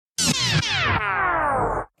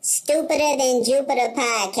Stupider Than Jupiter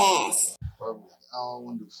podcast. I don't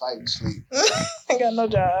want to do fight and sleep. Ain't got no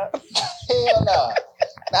job. Hell no.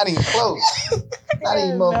 Not even close. Not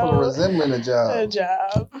even motherfucker resembling a job. A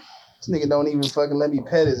job. This nigga don't even fucking let me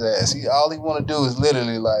pet his ass. All he want to do is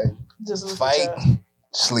literally like just fight,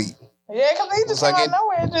 sleep. Yeah, because they just come out of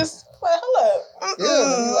nowhere and just, like, hold up. Yeah,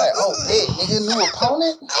 be like, oh, hey, nigga, new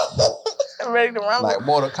opponent? Ready to rumble. Like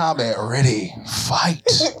Mortal Kombat, ready, fight.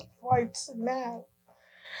 Fight now.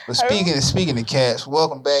 But speaking of cats,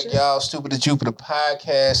 welcome back, y'all. Stupid to Jupiter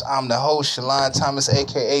podcast. I'm the host, Shalon Thomas,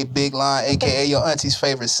 a.k.a. Big Line, a.k.a. your auntie's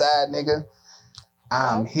favorite side nigga.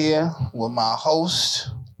 I'm here with my host,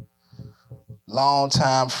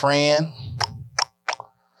 longtime friend,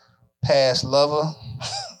 past lover.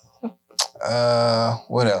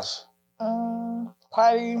 What else?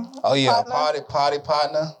 Party. Oh yeah, partner. party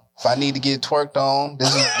partner. If I need to get twerked on,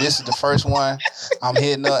 this is the first one. I'm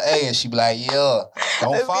hitting her A, and she be like, "Yeah,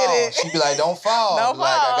 don't fall." She be like, "Don't fall." Don't fall.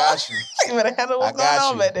 Like, I got you. You better handle what's going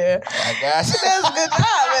on back there. I got you. That's a good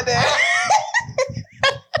job back there.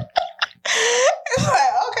 It's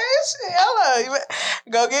like, okay, shit, hello.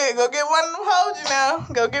 Go get one of them hoes, you know.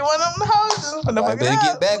 Go get one of them hoes. Better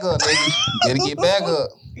get back up, nigga. Better get back up.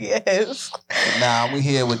 Yes. Nah, we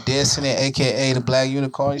here with Destiny, a.k.a. the Black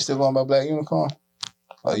Unicorn. You still going by Black Unicorn?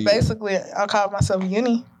 Basically, I call myself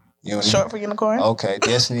Uni. Short for unicorn. Okay,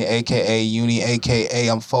 Destiny, a.k.a. Uni, a.k.a.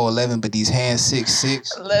 I'm 4'11", but these hands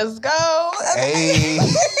 6'6". Let's go. Hey.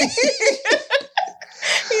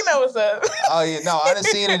 You know what's up. Oh, yeah. No, I done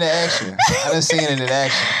seen it in action.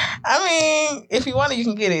 I mean, if you want it, you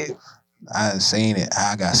can get it. I done seen it.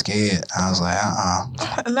 I got scared. I was like,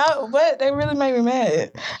 No, but they really made me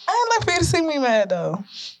mad. I didn't like for you to see me mad, though.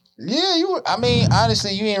 Yeah, I mean,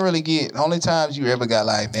 honestly, you ain't really get... The only times you ever got,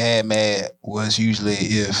 like, mad was usually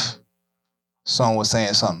if someone was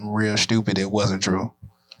saying something real stupid that wasn't true.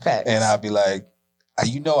 Facts. And I'd be like, I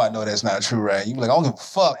know that's not true, right? You be like, I don't give a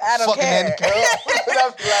fuck. I don't care. That girl.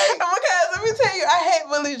 Because let me tell you, I hate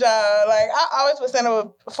bully y'all. Like, I always was standing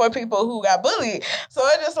up for people who got bullied. So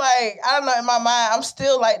it's just like, I don't know, in my mind, I'm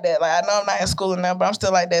still like that. Like, I know I'm not in school enough, but I'm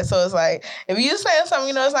still like that. So it's like, if you saying something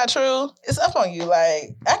you know it's not true, it's up on you.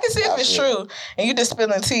 Like, I can see if it's true and you just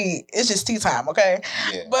spilling tea, it's just tea time, okay?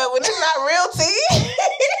 Yeah. But when it's not real tea,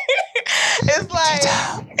 it's like...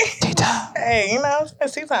 Tea time. Hey, you know,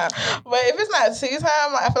 it's tea time. But if it's not tea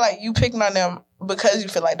time, I feel like you picking on them because you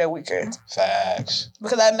feel like they're weaker. Facts.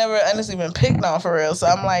 Because I've never honestly been picked on for real. So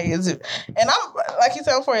I'm like, is it... And I'm, like you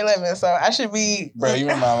said, I'm 4'11", so I should be... Bro, you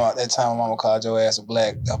remember that time my mama called your ass a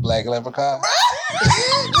black leprechaun?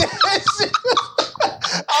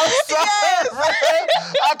 I'm sorry, yes. bro.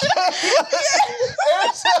 I can't.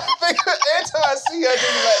 Every time I see her,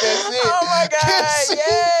 nigga like that shit. Oh my God,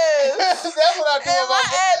 yes. That's what I do and with my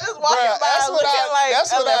head just walking by looking like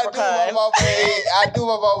that's what a I leprechaun. do with my mama. I do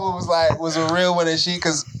my mama was a real one and she,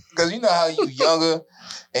 cause you know how you younger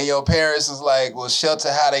and your parents is like, will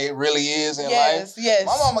shelter how they really is in life. Yes.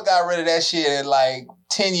 My mama got rid of that shit at like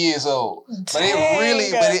 10 years old. But it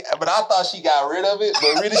really, but I thought she got rid of it,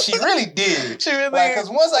 but really, she really did. She really like, cause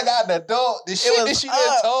once I got an adult, the shit that she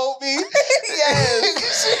done told me.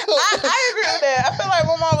 Yes. I agree with that. I feel like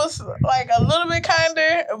my mom was like a little bit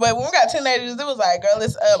kinder, but when we got teenagers, it was like, girl,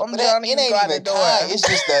 it's up. I'm trying to go out the door. It's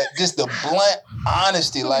just the blunt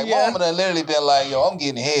honesty. Like, mama done literally been like, yo, I'm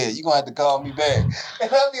getting head. You gonna have to call me back.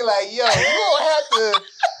 And I'll be like, yo, you gonna have to...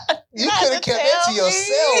 You could have kept that to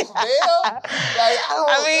yourself, man. Like,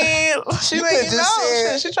 I mean, she didn't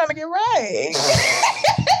know. She trying to get right.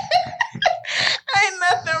 Ain't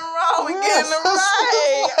nothing wrong with getting them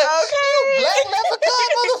right. Okay. You black leprechaun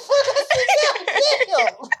motherfucker.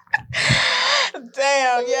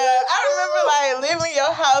 Damn, yeah. I remember like leaving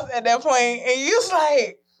your house at that point, and you was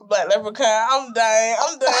like, black leprechaun, I'm dying.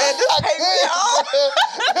 Just take me home.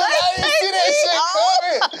 I didn't see that shit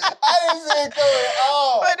coming.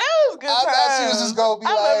 But that was good time. I thought she was just gonna be I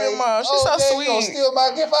love your mom. She's so sweet. You gonna steal my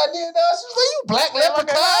gift I did? No, she was like, you black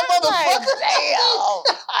leprechaun motherfucker. Damn.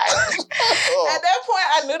 At that point,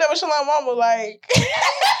 I knew that was Shalon mama. Like,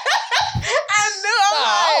 I knew.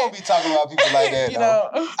 I don't be talking about people like that. You know,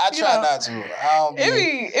 I try not to. I don't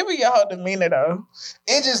be. It be your whole demeanor though.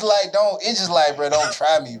 It's just like, bro, don't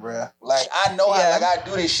try me, bro. Like, I know how, like, I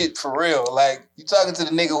do this shit for real. Like, you talking to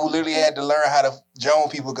the nigga who literally had to learn how to joan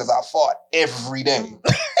people because I fought every day.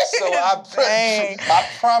 So I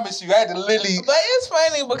promise you, I had to literally. But it's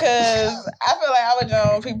funny because I feel like I would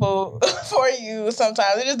joan people for you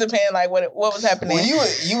sometimes. It just depends, like, what what was happening. Well,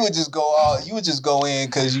 you would just go in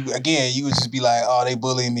because you would just be like, oh, they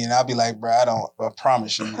bullying me, and I'd be like, bro, I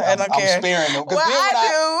promise you, I'm sparing them.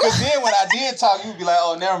 Because then when I did talk, you'd be like,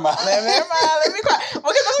 oh, never mind. Let me cry. Because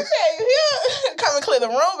let me tell you, he'll come and clear the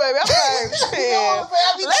room, baby. I'm like, shit. You know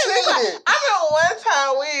what I'm saying? I remember one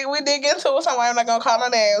time we did get into it with somebody. I'm not gonna call no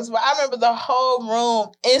names, but I remember the whole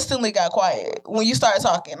room instantly got quiet when you started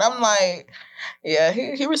talking. I'm like, yeah,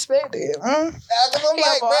 he respected it. Cause I'm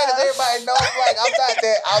like, bro, everybody knows, like,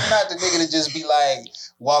 I'm not the nigga to just be like,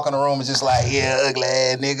 walk in the room and just like, yeah, ugly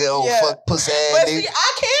ass nigga, fuck pussy ass but nigga. See,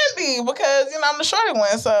 I can be because, I'm the shorty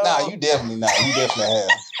one, so. Nah, you definitely not. You definitely have.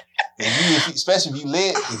 Especially if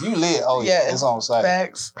you lit, oh yeah, it's on site.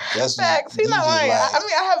 Facts. He's not lying.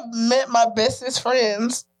 I have met my bestest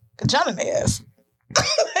friends, John and ass.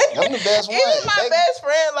 I'm the best one. Even my best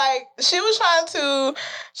friend, like, she was trying to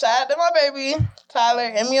shout out to my baby, Tyler,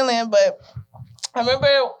 and me and Lynn, but I remember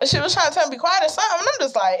she was trying to tell me to be quiet or something, and I'm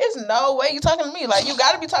just like, it's no way you talking to me. Like, you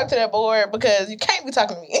got to be talking to that board because you can't be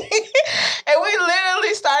talking to me. And we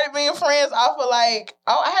literally started being friends off of like,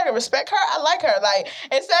 oh, I had to respect her. I like her. Like,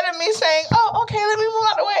 instead of me saying, oh, okay, let me move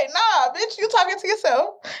out the way. Nah, bitch, you talking to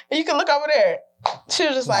yourself. And you can look over there. She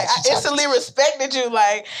was just like, I instantly respected you,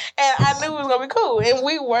 like, and I knew it was gonna be cool. And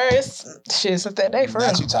we were since that day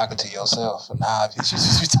friends. Not you talking to yourself. Nah, bitch, you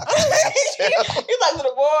talking to yourself. You talking to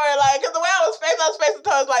the board, like, because the way I was facing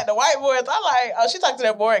towards like the whiteboards, I'm like, oh, she talking to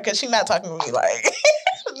that board because she not talking to me, like,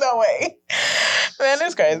 no way. Man,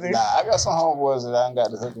 it's crazy. Nah, I got some homeboys that I ain't got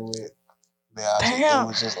to hook with. Damn,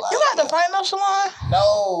 was just like, you got to fight no Shalon?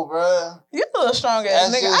 No, bro. You a little strong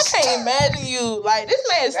ass nigga. I can't imagine you like this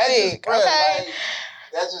man's thick. Okay, like,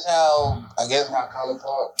 that's just how I guess how Color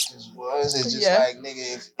Park just was. It's just like,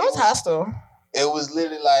 nigga, it was hostile. It was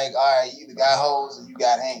literally like, all right, you either got hoes or you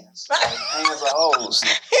got hands. Like, hands or hoes.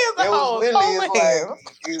 It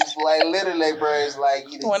was like literally, bro. It's like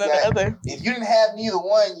either one or the other. If you didn't have neither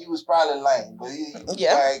one, you was probably lame. But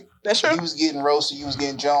like, that's true. You was getting roasted, you was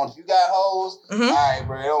getting Jones. If you got hoes, all right,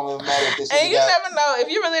 bro. It don't really matter if this. And you never know if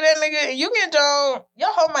you really that nigga. And you get Jones,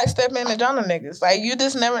 your hoe might step in and John the niggas. Like you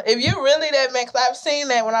just never. If you really that man, because I've seen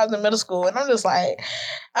that when I was in middle school, and I'm just like,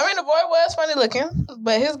 I mean, the boy was funny looking,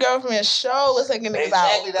 but his girlfriend sure was taking niggas out.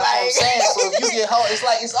 Exactly, that's what I'm saying. So if you get hoes, it's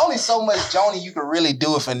like it's only so much Joni you can really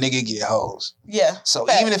do if a nigga get hoes. Yeah. So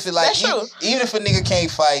even if it like even if a nigga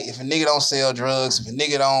can't fight, if a nigga don't sell drugs, if a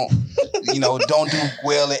nigga don't don't do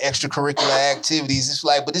well in extracurricular activities, it's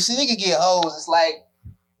like, but this nigga get hoes, it's like,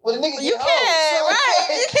 well, the nigga get hoes. Right?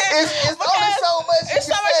 You can't. It's only so much. It's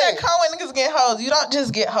so much that come when niggas get hoes. You don't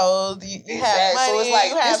just get hoes. You have money. So it's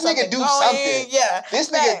like, this nigga do something. Yeah. This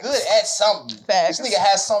nigga good at something. Facts. This nigga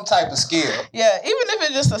has some type of skill. Yeah, even if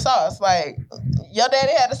it's just a sauce. Like, your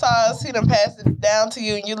daddy had the sauce, he done passed it down to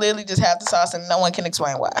you, and you literally just have the sauce, and no one can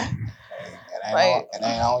explain why. It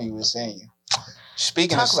ain't all you was saying.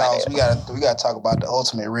 Speaking of songs, we gotta talk about the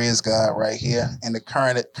ultimate Riz God right here. And the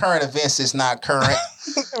current events is not current.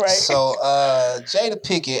 Right. So Jada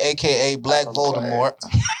Pinkett, aka Black Voldemort,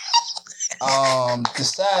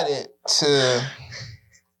 decided to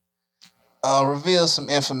reveal some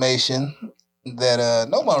information that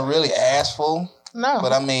no one really asked for. No.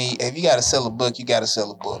 But I mean, if you gotta sell a book, you gotta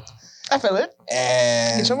sell a book. I feel it.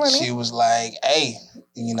 And she was like, hey,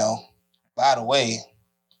 by the way,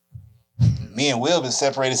 me and Will been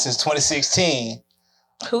separated since 2016.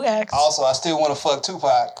 Who asked? Also, I still want to fuck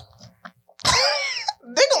Tupac.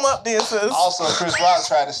 Dig him up, then, sis. Also, Chris Rock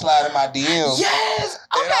tried to slide in my DMs. Yes.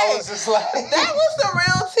 Okay. And I was just like, that was the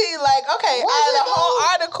real tea. Like, okay, out of the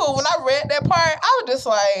whole article, when I read that part, I was just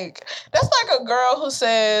like, that's like a girl who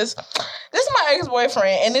says, this is my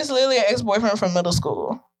ex-boyfriend, and it's literally an ex-boyfriend from middle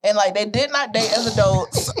school. And, like, they did not date as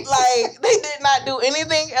adults. Like, they did not do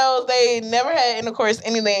anything else. They never had intercourse,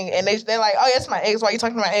 anything. And they're like, oh, that's my ex. Why are you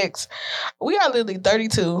talking to my ex? We are literally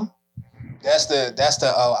 32. That's the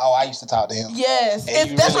I used to talk to him. Yes.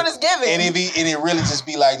 That's what it's giving. And it really just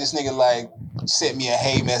be like, this nigga, like, sent me a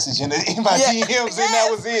hey message in my DMs, and that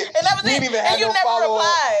was it. And that was it. Even had and you never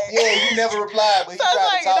replied. Yeah, you never replied, but he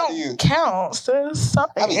tried to talk to you. Count, sis.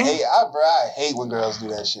 Something. I mean, I hate when girls do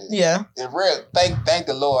that shit. Yeah. Thank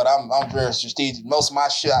the Lord, I'm very strategic. Most of my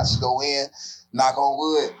shots go in, knock on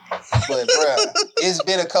wood. But bruh, it's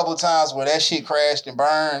been a couple times where that shit crashed and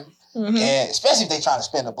burned. Mm-hmm. And especially if they trying to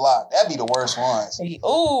spin the block, that'd be the worst ones.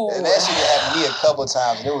 Ooh, and that shit happened to me a couple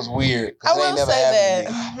times, and it was weird. I will say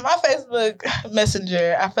that my Facebook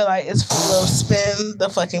Messenger, I feel like it's full of spin the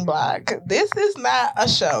fucking block. This is not a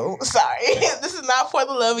show. Sorry, this is not for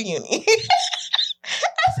the love of uni.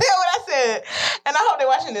 I said what I said, and I hope they're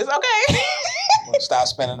watching this. Okay, stop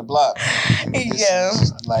spinning the block. Yeah,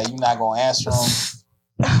 like you're not gonna answer them.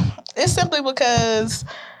 It's simply because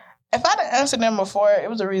if I'd have answered them before, it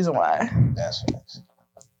was a reason why. That's right.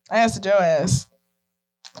 I answered your ass.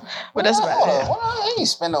 But that's about it. I ain't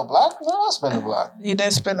spin no block. Well, I spin the block. You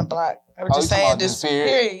didn't spin the block. I was Oh, just saying this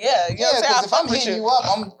period. Yeah, you know what I'm saying? Because if I'm hitting you up,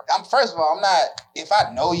 I'm first of all, I'm not. If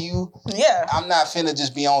I know you, I'm not finna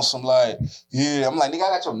just be on some like, I'm like, nigga, I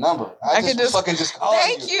got your number. I just fucking just call you.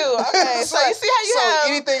 Thank you. Okay, so you see how you have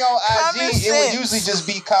anything on IG, it would usually just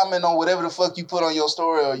be comment on whatever the fuck you put on your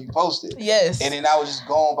story or you posted. Yes. And then I was just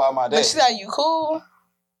going by my day. But you see how you cool?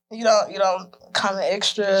 You don't comment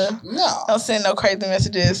extra. No. Don't send no crazy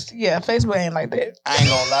messages. Yeah, Facebook ain't like that. I ain't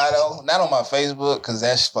gonna lie though. Not on my Facebook, because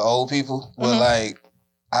that's for old people. But like,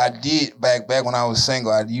 I did back when I was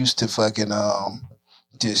single, I used to fucking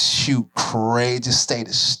just shoot crazy, just say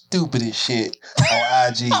the stupidest shit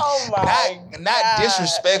on IG. Oh my not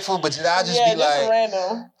disrespectful, but I just be like,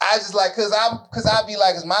 random. I just like, cause I be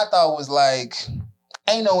like, cause my thought was like,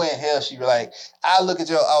 ain't no way in hell she be like, I look at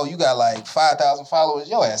you got like 5,000 followers.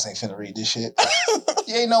 Your ass ain't finna read this shit.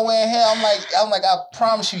 You ain't no way in hell. I'm like, I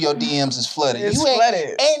promise you your DMs is flooded. It's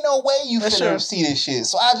flooded. Ain't no way you finna see this shit.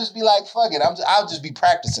 So I just be like, fuck it. I'll just be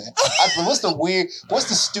practicing. What's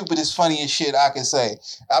the stupidest, funniest shit I can say?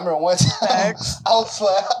 I remember one time I was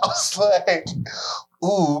like,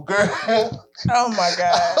 ooh, girl. Oh my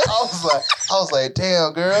God. I was like,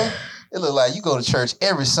 damn, girl. It look like you go to church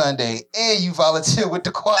every Sunday and you volunteer with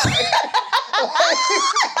the choir.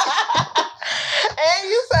 And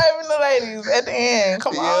you serving the ladies at the end.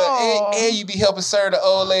 Come on. And you be helping serve the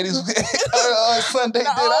old ladies on Sunday. The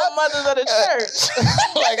old mothers of the church.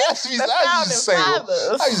 Like I used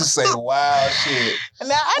to say wild shit.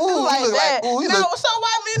 Now I do like that. So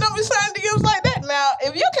why men don't be sending DMs like that? Now,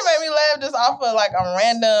 if you can make me laugh just off of like a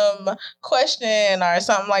random question or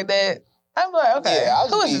something like that, I'm like, okay,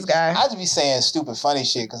 who is this guy? I just be saying stupid, funny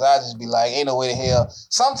shit because I just be like, ain't no way to hell.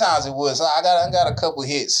 Sometimes it would. So I got a couple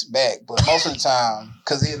hits back, but most of the time,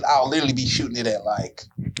 because I'll literally be shooting it at like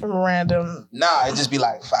random. Nah, it just be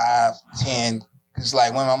like 5, 10. It's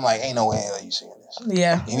like when I'm like, ain't no way in hell you seeing this.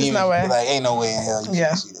 Yeah, there's no way. Like, ain't no way in hell you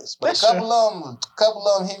can see this. But that's a couple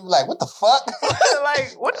of them, he be like, what the fuck?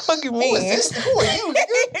 Like, what the fuck you mean? Who is this? Who are you,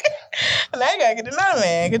 nigga? Now you gotta get to know the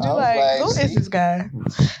man. Cause you like, who is this guy?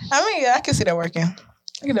 I mean, I can see that working.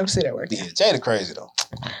 I can never see that working. Yeah, Jada crazy though.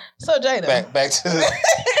 So Jada. Back to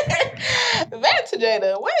back to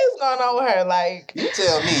Jada. What is going on with her? Like, you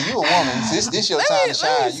tell me, you a woman. This your time to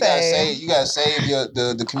shine. You gotta save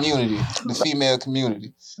the community, the female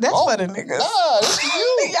community. That's for the niggas. Nah, that's for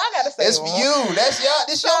you. Y'all gotta say that's for you. That's y'all.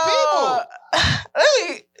 This your people.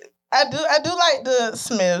 I do like the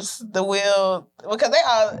Smiths, the Will, because they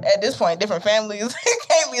are at this point different families. It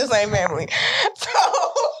can't be the same family. So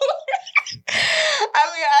I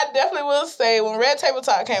mean, I definitely will say when Red Table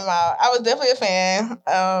Talk came out, I was definitely a fan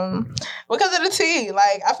because of the tea.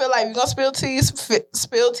 Like, I feel like if you're gonna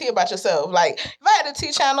spill tea about yourself. Like, if I had a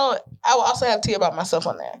tea channel, I would also have tea about myself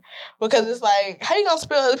on there because it's like, how you gonna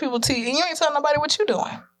spill other people's tea and you ain't telling nobody what you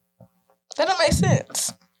doing? That don't make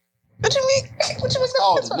sense. What you mean? What you mean?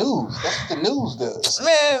 Oh, the news. That's what the news does.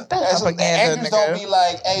 Man, that's propaganda. Actors don't be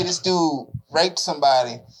like, hey, this dude raped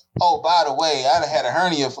somebody. Oh, by the way, I done had a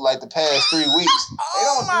hernia for like the past 3 weeks. They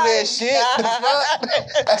don't do that shit.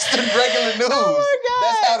 That's the regular news. Oh,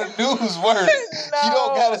 that's how the news works. No. You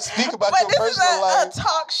don't gotta speak about your personal life. This is a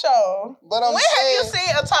talk show. But when have you seen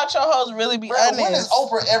a talk show host really be honest? When has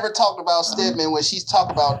Oprah ever talked about Stedman when she's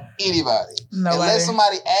talked about anybody? Nobody. Unless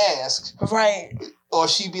somebody asks. Right. Or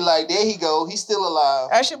she'd be like, there he go, he's still alive.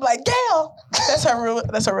 Or she'd be like, Gail. That's her real lover.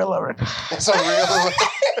 That's her real lover.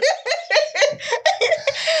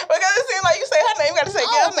 Because it seems like you say her name, you got to say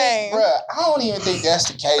Gail's name. Bruh, I don't even think that's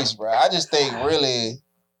the case, bruh. I just think really,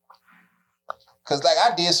 because like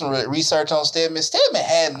I did some research on Stedman. Stedman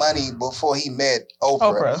had money before he met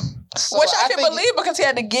Oprah. So which I can believe because he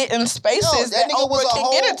had to get in spaces that Oprah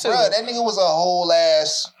can get into. Bruh, that nigga was a whole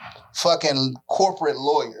ass fucking corporate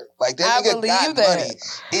lawyer. Like that nigga got money.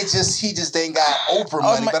 He just ain't got Oprah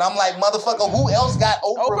money. But I'm like, motherfucker, who else got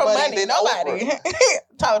Oprah money than nobody? Oprah?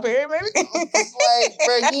 Tyler Perry, maybe. It's like,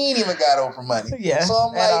 bro, he ain't even got Oprah money. Yeah. So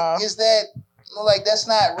I'm like, is that like that's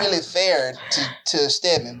not really fair to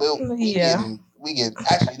Stedman? But we get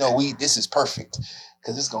actually no. This is perfect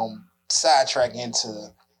because it's gonna sidetrack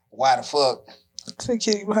into why the fuck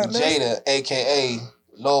Jada, aka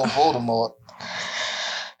Lord Voldemort,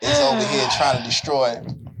 is over here trying to destroy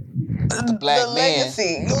the black man,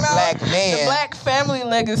 legacy. The black family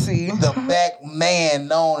legacy, the black man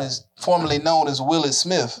formerly known as Willie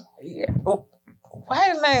Smith. Yeah. Why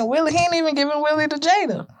his name Willie? He ain't even giving Willie to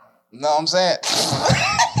Jada. No, I'm saying.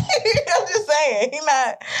 I'm just saying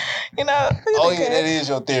You know? Oh, yeah, that is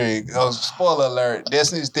your theory. Oh, spoiler alert.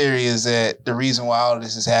 Destiny's theory is that the reason why all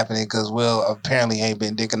this is happening because Will apparently ain't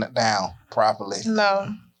been dicking it down properly.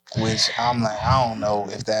 No. Which I'm like, I don't know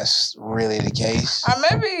if that's really the case.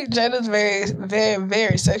 Maybe Jada's very, very,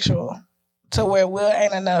 very sexual to where Will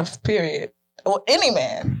ain't enough, period. Well, any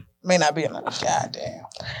man may not be enough. God damn.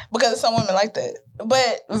 Because some women like that.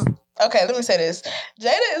 But, okay, let me say this.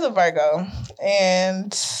 Jada is a Virgo,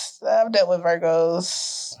 and I've dealt with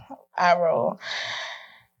Virgos. I roll.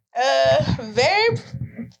 Very,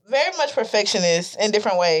 very much perfectionist in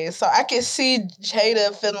different ways. So I can see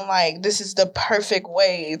Jada feeling like this is the perfect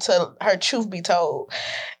way to her truth be told.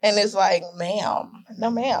 And it's like, ma'am, no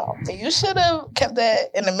ma'am. You should have kept that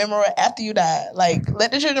in the memory after you died. Like,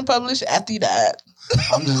 let the children publish after you died.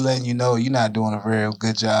 I'm just letting you know you're not doing a very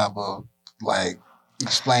good job of, like,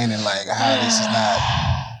 explaining, like, how this is not...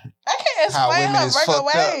 I can't explain her Virgo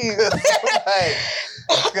ways. Like,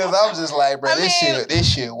 because I'm just like, bro, this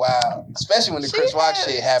shit wild. Especially when the Chris Rock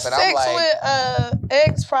shit happened. I'm like, with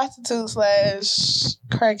ex-prostitute /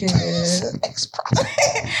 crackhead. Ex-prostitute.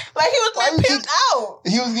 Like he was being pimped out.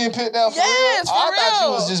 He was getting pimped out for real? Yes, for real. I thought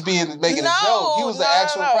you was just making a joke. He was an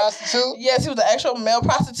actual prostitute? Yes, he was an actual male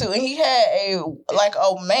prostitute. And he had a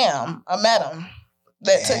madam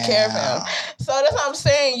that took care of him. So that's what I'm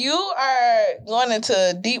saying. You are going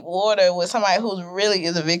into deep water with somebody who really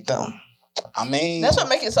is a victim. I mean, that's what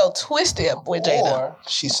makes it so twisted with Jada. Or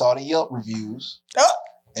she saw the Yelp reviews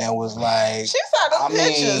and was like, she saw the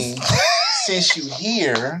pictures. Since you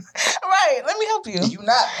here, right? Let me help you. You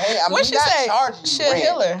not paying. I mean, what she not say? Charging she a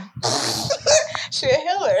healer. She a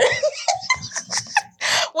healer.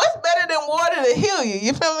 What's better than water to heal you?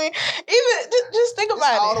 You feel me? Even just think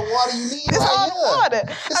about all the water you need. It's all the water.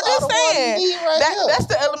 I'm just saying that's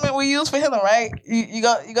the element we use for healing, right? You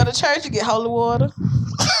go to church, you get holy water.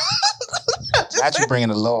 Not you bringing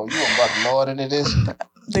the Lord. You want about the Lord into this?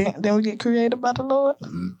 Then we get created by the Lord?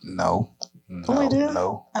 No. We do?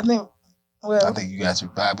 No. I think you got your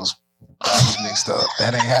Bibles mixed up.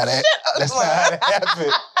 That ain't how that. That's not how that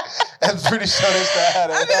happened. I'm pretty sure that's not how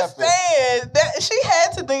that happened. I'm just saying that she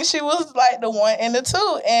had to think she was like the one and the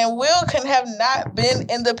two, and Will can have not been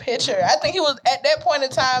in the picture. I think he was at that point in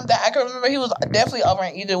time that I can remember. He was definitely over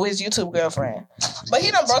in Egypt with his YouTube girlfriend, but he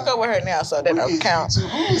done broke up with her now, so that don't count.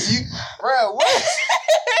 Who was you, bro? What?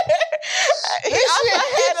 He also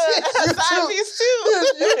had a side piece too.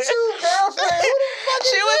 YouTube girlfriend. Who the fuck?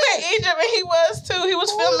 She was in Egypt and he was too. He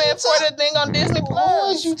was filming for the thing on Disney Plus. Who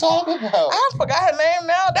was you talking about? I forgot her name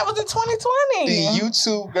now. That was in 2020. The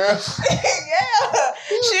YouTube girlfriend. Yeah.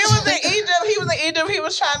 She was in Egypt. He was in Egypt. He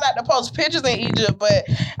was trying not to post pictures in Egypt, but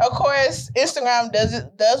of course Instagram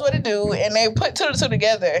does what it do, and they put two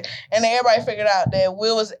together, and then everybody figured out that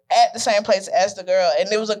Will was at the same place as the girl,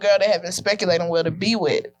 and it was a girl they had been speculating Will to be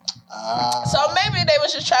with. So maybe they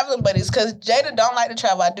was just traveling buddies, because Jada don't like to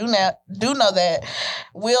travel. I do know that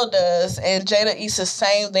Will does, and Jada eats the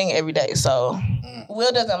same thing every day. So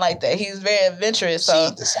Will doesn't like that. He's very adventurous. So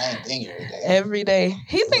she eats the same thing every day. Every day.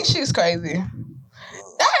 He thinks she's crazy.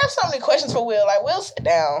 I have so many questions for Will. Like, Will, sit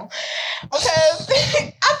down. Because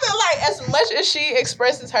I feel like as much as she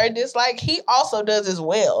expresses her dislike, he also does as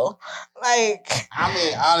well. Like, I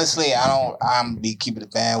mean, honestly, I'm be keeping the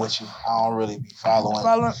band with you. I don't really be following.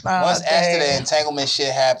 Once after the entanglement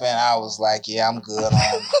shit happened, I was like, yeah, I'm good on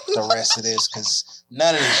the rest of this, because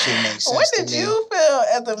none of this shit makes sense. What did you feel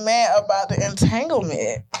as a man about the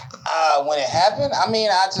entanglement? When it happened, I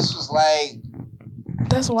mean, I just was like,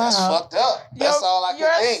 that's wild. That's fucked up. That's all I could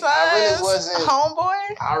think. I really wasn't.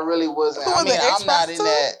 Homeboy? I really wasn't. I mean, I'm not in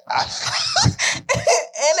that.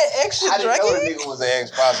 And an extra druggie? I didn't know the nigga was an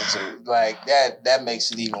ex-prostitute. Like, that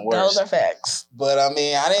makes it even worse. Those are facts. But, I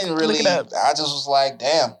mean, I didn't really. I just was like,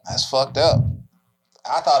 damn, that's fucked up.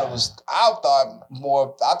 I thought it was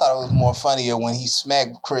more funnier when he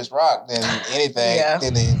smacked Chris Rock than anything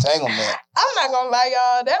than the entanglement. I'm not gonna lie,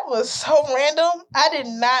 y'all. That was so random. I did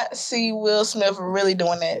not see Will Smith really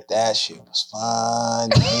doing that. That shit was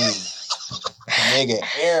funny. Nigga,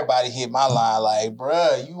 everybody hit my line like,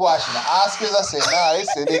 bruh, you watching the Oscars? I said, nah, they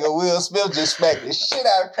said nigga Will Smith just smacked the shit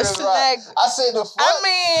out of Chris Rock. I said the fuck? I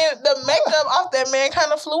mean, the makeup off that man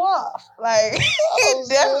kind of flew off. Like, he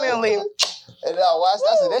definitely. And I watched.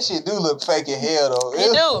 I said that shit do look fake as hell though.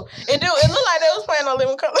 It do. It looked like they was playing on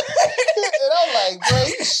Living Color. And I'm like, bro,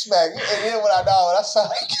 you smack. And then when I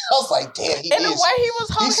was like, damn, he and the way he was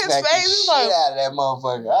holding his face, the shit out of that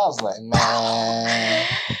motherfucker. I was like, man.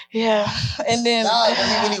 Yeah. And then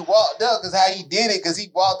when he walked up, because how he did it, because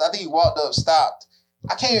he walked. I think he walked up, stopped,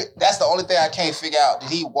 I can't. That's the only thing I can't figure out. Did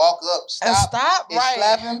he walk up, stop and right.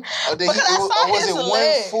 slap him, or did was it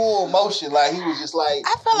one full motion? Like he was just like.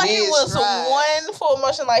 I felt like it was stride. one full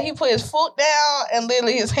motion. Like he put his foot down and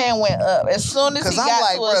literally his hand went up as soon as he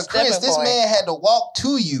got to a stepping Chris, this man had to walk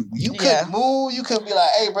to you. You couldn't move. You couldn't be like,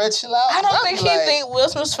 "Hey, bro, chill out." I don't think he think Will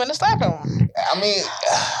Smith's finna slap him. I mean,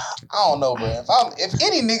 I don't know, bro.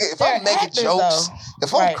 If I'm making jokes,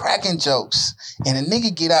 if I'm cracking jokes, and a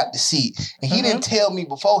nigga get out the seat and he didn't tell me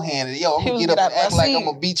beforehand that I'm gonna get up and act like I'm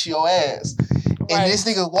gonna beat your ass. And this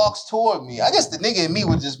nigga walks toward me. I guess the nigga in me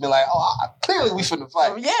would just be like, clearly we finna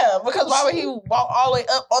fight. Yeah, because why would he walk all the way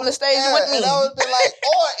up on the stage with me? And I would be like,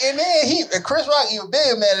 and then Chris Rock even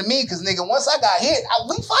bigger mad at me because nigga, once I got hit,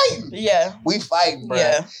 we fighting. Yeah. We fighting, bro.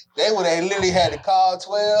 Yeah. They would have literally had to call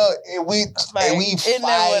 12 and we fighting.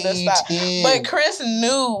 But Chris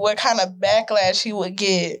knew what kind of backlash he would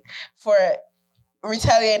get for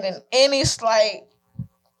retaliating in any slight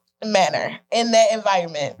manner in that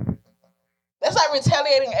environment. That's like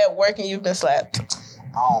retaliating at work and you've been slapped.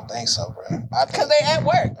 I don't think so, bro. Because they at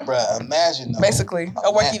work. Bro, imagine. Basically,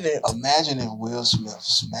 a work event. Imagine if Will Smith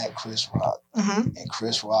smacked Chris Rock and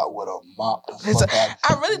Chris Rock would have mopped the fuck out.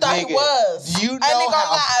 I really thought he was. You know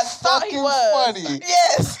I thought he was. Funny.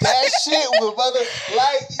 Yes. That shit was I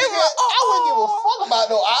wouldn't give a fuck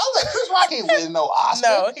about no Oscar. I was like, Chris Rock ain't winning no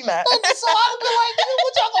Oscar. No, he not. So I'd have been like,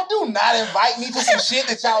 what y'all gonna do? Not invite me for some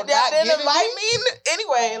shit that y'all not didn't invite me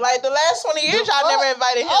anyway. Like the last 20 years, y'all never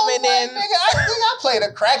invited him, and then nigga, I think I played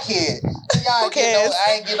a crackhead. I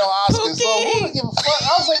ain't get no Oscars, so who would give a fuck?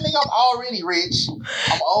 I was like, nigga, I'm already rich.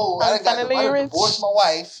 I'm old. I got divorced my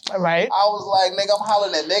wife. Right. I was like, nigga, I'm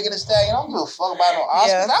hollering at Megan Thee Stallion. I don't give a fuck about no Oscars.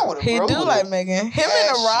 Yeah. I would have. He do like Megan. Him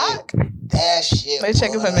and The Rock. That shit. They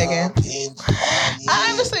checking for Megan.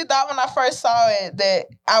 I honestly thought when I first saw it that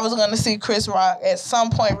I was going to see Chris Rock at some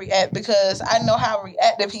point react because I know how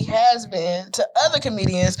reactive he has been to other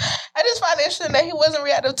comedians. I just find it interesting that he wasn't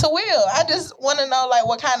reactive to Will. I just want to know like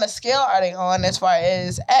what kind of scale are they on as far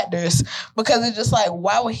as actors, because it's just like,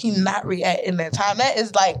 why would he not react in that time? That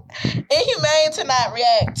is like inhumane to not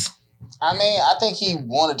react. I mean, I think he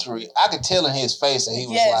wanted to I could tell in his face that he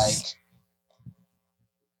was like,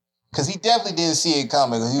 because he definitely didn't see it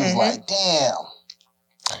coming. Because he was like, damn.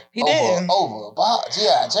 He did. Yeah,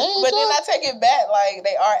 James. But then I take it back. Like,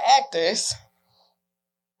 they are actors.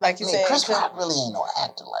 Like you said. Chris Rock really ain't no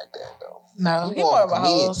actor like that, though. No, he's more of a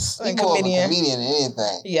host and comedian. He's more of a comedian than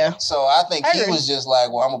anything. Yeah. So I think he was just like,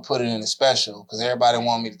 well, I'm going to put it in a special because everybody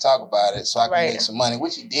wanted me to talk about it so I can make some money,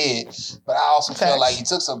 which he did. But I also feel like he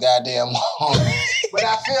took so goddamn long. But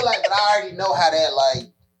I feel like, I already know how that, like,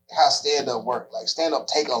 how stand-up work. Like, stand-up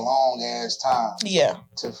take a long-ass time. Yeah.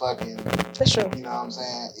 To fucking... That's true. You know what I'm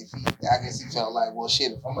saying? I guess he felt like, well,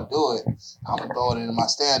 shit, if I'm going to do it, I'm going to throw it into my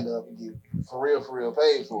stand-up and get for real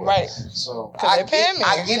paid for it. Right. So, I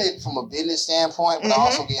get it from a business standpoint, but I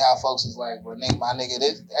also get how folks is like, well, my nigga,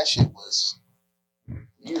 that shit was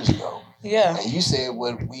years ago. Yeah. And you said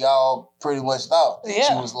what we all pretty much thought. That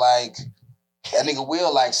you was like... That nigga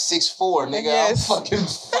Will like 6'4", nigga. Yes. I'm fucking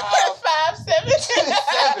 5'7".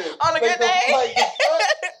 On a good day.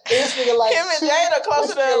 This nigga like him and Jada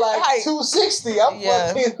closer to like height. 260. I'm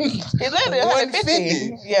fucking. He literally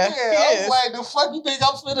 150. Yeah. I was like, the fuck you think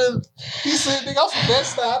I'm finna? He said, nigga, I'm from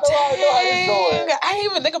Bed-Stuy. I know how this going. I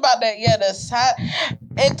didn't even think about that. Yeah, the side.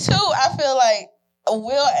 And two, I feel like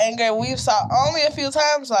Will anger we've saw only a few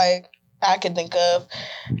times. Like I can think of,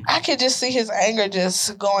 I could just see his anger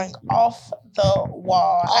just going off the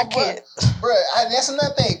wall. That's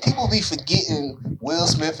another thing. People be forgetting Will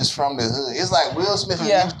Smith is from the hood. It's like Will Smith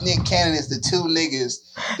and Nick Cannon is the two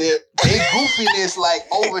niggas that they goofiness like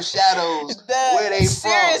overshadows where they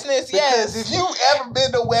seriousness, from. Because if you ever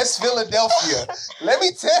been to West Philadelphia, let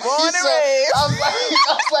me tell you something. I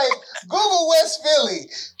was like, Google West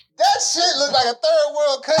Philly. That shit look like a third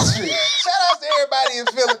world country. Shout out to everybody in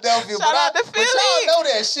Philadelphia. Shout out to Philly. But y'all know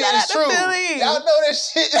that shit is true. Y'all know that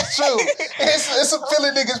shit is true. It's some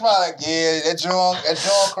Philly niggas probably like, yeah, that joint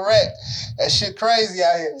correct. That shit crazy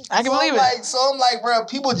out here. I can believe it. So I'm like, bro,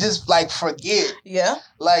 people just like forget. Yeah.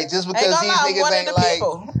 Like just because these niggas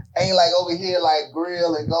ain't like over here like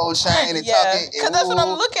grill and gold chain and talking. Because that's what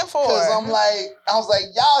I'm looking for. Because I was like,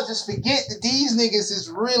 y'all just forget that these niggas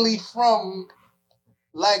is really from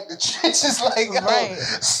like the trenches, like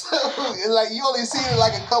so, like you only seen it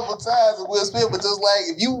like a couple times with Will Smith, but just like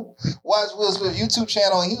if you watch Will Smith YouTube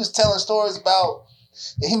channel and he was telling stories about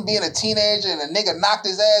him being a teenager and a nigga knocked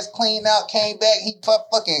his ass clean out, came back, he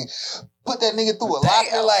fucking put that nigga through a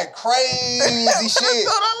locker like crazy shit.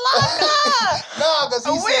 No, because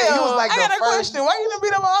he said he was like I got a question. Why you didn't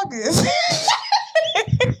beat up August?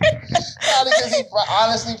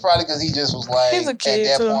 Probably because he just was like, he's a kid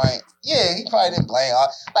at that too. point, yeah, he probably didn't blame.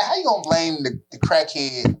 Like, how you gonna blame the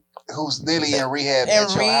crackhead who's literally in rehab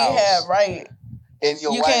at your house? Right? And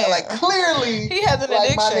your You wife, can't. like, clearly, he has an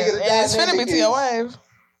like, addiction, and it's finna be to your wife.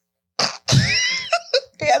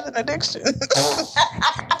 He has an addiction.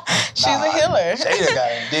 She's a healer. Jada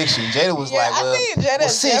got an addiction. Jada was like, well, I think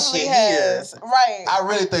Jada definitely has. Here. Right. I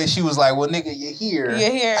really think she was like, well, nigga, you're here.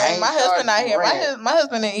 You're here. And my husband not here. My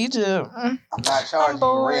husband in Egypt. I'm not charging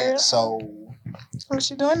you rent, so. What's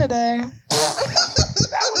she doing today?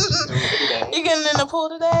 You getting in the pool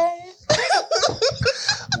today?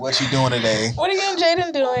 What you doing today? What are you and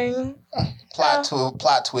Jaden doing?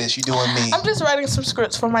 Plot twist. You doing me? I'm just writing some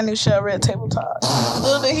scripts for my new show, Red Table Talk.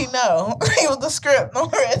 Little did he know, he was the script on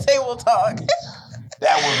Red Table Talk.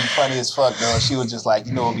 That would be funny as fuck, though. She was just like,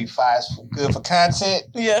 it'd be good for content.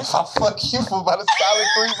 Yeah. If I fuck you for about a solid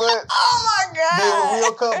 3 months. Oh my God. Then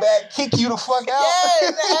we'll come back, kick you the fuck out.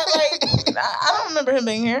 Yes. I don't remember him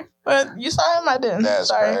being here, but you saw him. I didn't. That's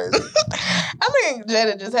Sorry. crazy. I think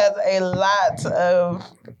Jada just has a lot of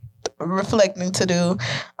reflecting to do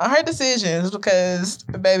on her decisions because,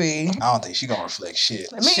 baby, I don't think she gonna reflect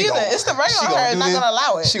shit. Me either. It's the ring on her. It's not gonna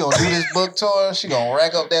allow it. She gonna do this book tour. She gonna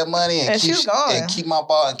rack up that money and she's gone. And keep her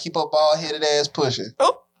bald headed ass pushing.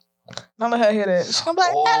 Oh, don't let her hear that. She's gonna be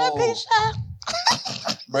like, alopecia.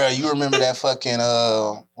 Bro, you remember that fucking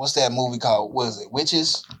what's that movie called? What is it?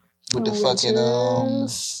 Witches? With the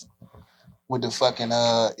fucking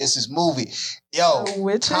it's this movie. Yo,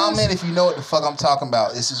 comment if you know what the fuck I'm talking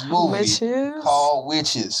about. It's this movie called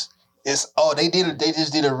Witches. They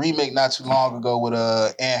just did a remake not too long ago with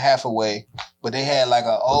Anne Hathaway, but they had like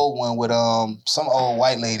an old one with some old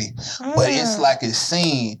white lady. But it's like a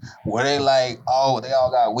scene where they like they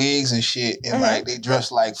all got wigs and shit, and like they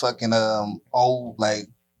dress like fucking old like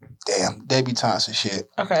debutantes and shit.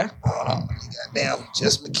 Okay. Hold on, goddamn,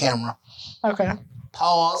 just my camera. Okay.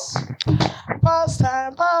 Pause. Pause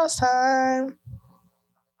time.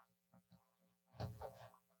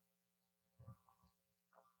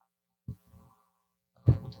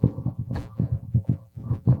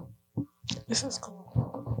 This is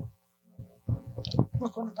cool.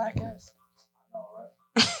 Look on the podcast.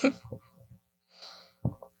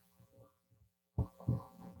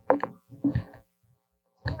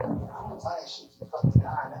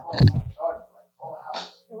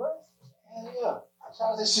 Yeah. I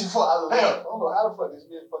charged this shit before I left. I don't know how the fuck this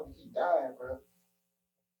bitch fucking keep dying, bro.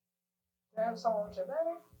 You have someone with your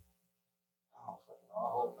baby? I don't fucking know. I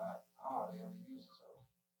hope not. I don't ever use it, so.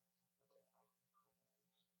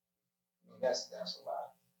 I mean, that's a lie.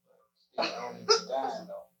 But still, I don't need to be dying,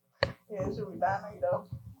 though. Yeah, it should be dying, though.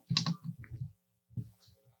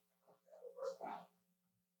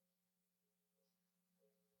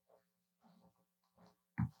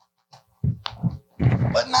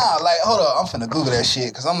 But nah, like, hold up, I'm finna Google that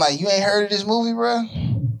shit, cause I'm like, you ain't heard of this movie, bro?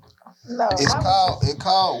 No. It's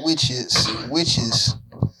called Witches,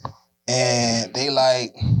 and they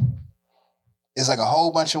like, it's like a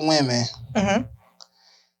whole bunch of women, and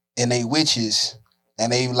they witches,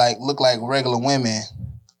 and they like look like regular women,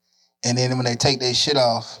 and then when they take their shit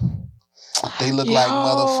off, they look like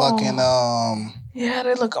motherfucking Yeah,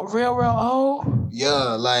 they look real old.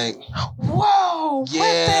 Yeah, like. Whoa! Yeah.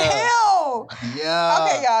 What the hell? Yeah.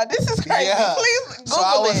 Okay, y'all, this is crazy. Yeah. Please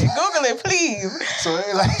Google it, please. So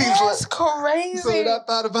it like that's crazy. So I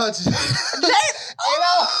thought about you. And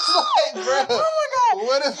I was like, bro. Oh my God.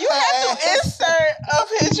 What if you have to insert a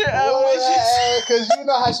picture of witches? Because you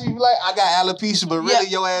know how she be like, I got alopecia, but really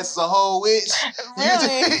your ass is a whole witch.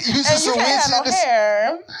 Really? You just and you can't have no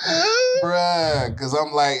hair. Bruh, because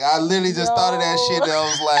I'm like, I literally just thought of that shit and I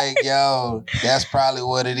was like, yo, that's probably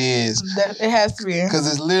what it is. It has to be. Because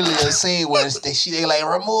it's literally a scene where they like,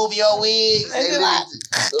 remove your wig. They like,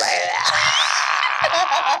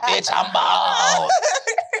 bitch, I'm bald.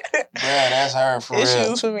 Bruh, that's her for real.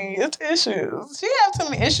 Issues for me. It's issues. She has too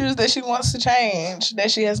many issues that she wants to change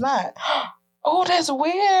that she has not. Oh, that's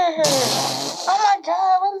weird. Oh my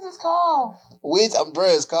God, what is this called?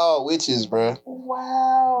 Bruh, it's called Witches, bruh.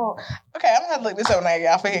 Wow. Okay, I'm gonna have to look this up now,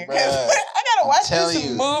 y'all, for here. I gotta watch this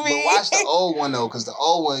movie. But watch the old one though, because the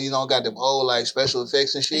old one, got them old like special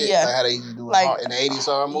effects and shit. Yeah. Like how they used to do in the 80s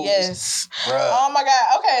horror movies. Yes. Bruh. Oh my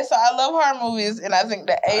God. Okay, so I love horror movies, and I think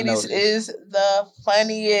the 80s is the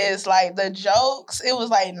funniest. Like the jokes, it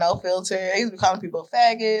was like no filter. They used to be calling people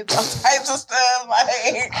faggots, all types of stuff. Like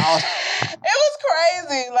it was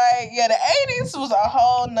crazy. Like, yeah, the 80s was a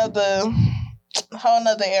whole nother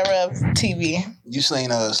era of TV. You seen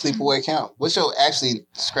Sleepaway Camp?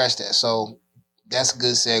 Scratch that. So that's a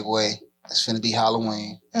good segue It's finna be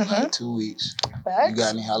Halloween in like 2 weeks. Facts. You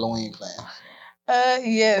got any Halloween plans?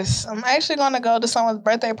 Yes. I'm actually gonna go to someone's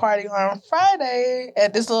birthday party on Friday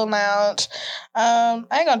at this little lounge. I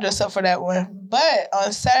ain't gonna dress up for that one. But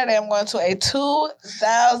on Saturday I'm going to a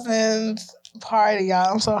 2000s party,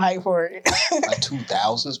 y'all. I'm so hyped for it. A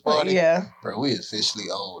 2000s party? Yeah. Bro, we officially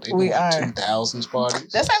old. They We are. 2000s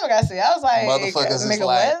parties. That's what I said. I was like, Motherfuckers nigga, is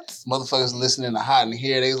like, what? motherfuckers listening to Hot in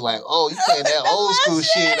Here, they was like, oh, you playing that old school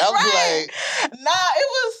shit. I was like...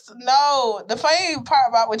 The funny part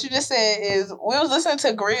about what you just said is we was listening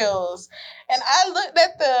to Grills, and I looked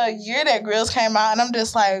at the year that Grills came out, and I'm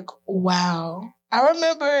just like, wow. I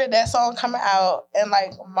remember that song coming out, and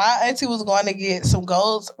like my auntie was going to get some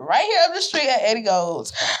golds right here up the street at Eddie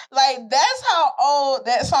Gold's. Like, that's how old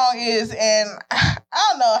that song is, and I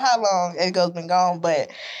don't know how long Eddie Gold's been gone, but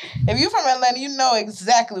if you're from Atlanta, you know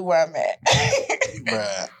exactly where I'm at.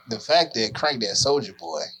 Bruh, the fact that Crank That Soulja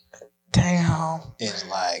Boy, damn, is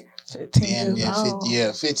like 15 years old.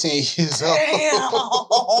 15 years old.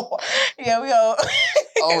 Damn. Yeah, we old.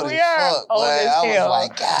 Old we as are fuck, old boy. as I hell. was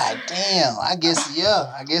like, God damn. I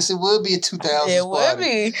guess it would be a 2000s It would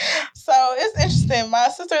party. be. So it's interesting. My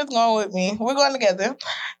sister is going with me. We're going together.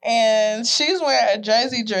 And she's wearing a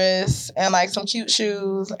jersey dress and like some cute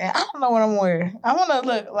shoes. And I don't know what I'm wearing. I want to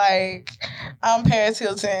look like I'm Paris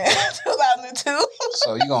Hilton 2002.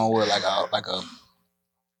 So you gonna wear like a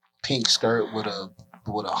pink skirt with a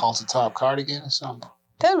halter top cardigan or something?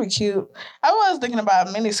 That'd be cute. I was thinking about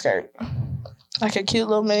a mini skirt. Like a cute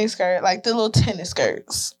little mini skirt, like the little tennis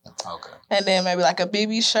skirts. Okay. And then maybe like a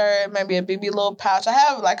BB shirt, maybe a BB little pouch. I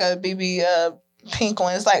have like a BB pink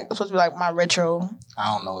one. It's like supposed to be like my retro.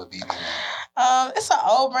 I don't know what BB means. It's an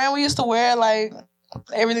old brand we used to wear, like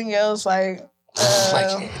everything else, like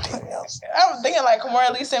everything else. I'm thinking like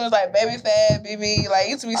Kamora Lee Simmons, like Baby Fat, BB, like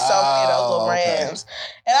used to be so many of those little brands.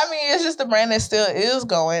 And I mean, it's just the brand that still is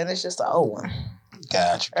going. It's just an old one.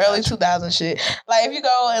 Gotcha. Early 2000 shit. Like if you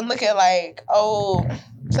go and look at like old,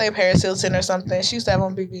 say Paris Hilton or something, she used to have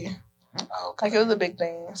on BB. Okay. Like it was a big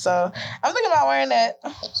thing. So I'm thinking about wearing that.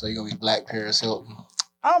 So you're gonna be Black Paris Hilton?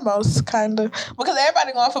 Almost, kind of. Because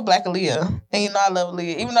everybody going for Black Aaliyah. And you know I love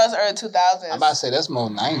Aaliyah. Even though it's early 2000s. I'm about to say that's more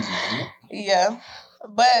 90s, isn't it? Yeah.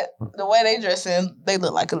 But the way they dressing, they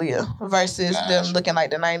look like Aaliyah versus them looking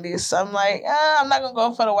like the 90s. So I'm like, I'm not going to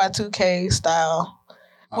go for the Y2K style.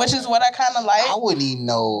 Okay. Which is what I kind of like. I wouldn't even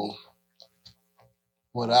know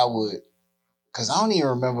what I would, because I don't even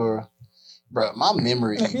remember, bro, my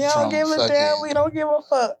memory if you don't give a damn, we don't give a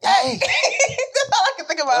fuck. Hey. That's all I can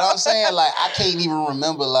think about. But I'm saying, like, I can't even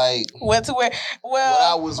remember, like, what to wear. Well, what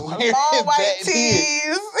I was wearing long white back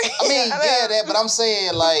then. I mean, that, but I'm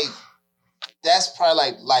saying, like, that's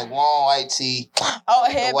probably like long white tee. Oh,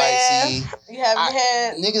 a headband. White tee. You have your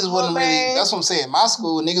head. Niggas wasn't really, that's what I'm saying. My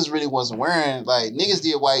school, niggas really wasn't wearing, like, niggas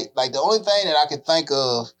did white. Like, the only thing that I could think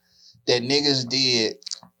of that niggas did,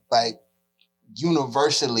 like,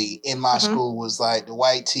 universally in my school was, like, the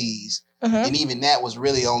white tees. And even that was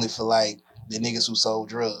really only for, like, the niggas who sold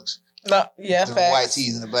drugs. No, yeah, the facts. white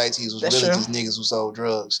tees and the black tees was really just niggas who sold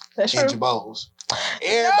drugs. That's and true. Jabos.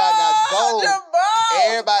 Everybody got Jabos.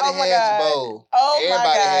 Everybody had Jabos. Oh everybody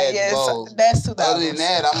my God, had yes. Jabos. That's 2000. Other than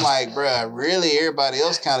that, I'm like, bruh, really everybody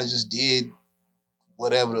else kind of just did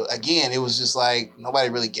whatever. Again, it was just like, nobody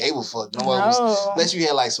really gave a fuck. Nobody was, unless you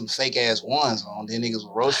had like some fake ass ones on, then niggas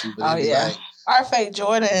would roast you. But it'd be like, our fake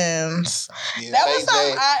Jordans. Yeah, that was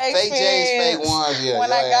something I experienced fake J's, fake ones, yeah,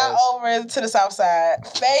 when I got over to the South Side.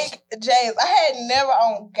 Fake J's. I had never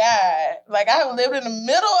on God. Like, I have lived in the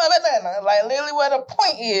middle of Atlanta. Like, literally where the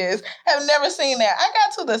point is. Have never seen that. I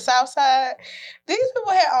got to the South Side. These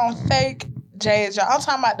people had on fake J's, y'all. I'm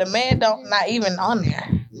talking about the man not even on there.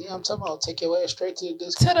 Yeah, I'm talking about take your ass straight to the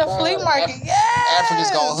discount. To the flea market, yes. Africa's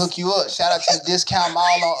gonna hook you up. Shout out to the discount mall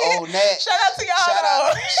on Old Net. Shout out to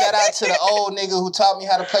y'all. Shout out to the old nigga who taught me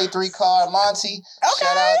how to play 3-card Monty. Okay.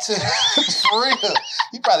 Shout out to for real.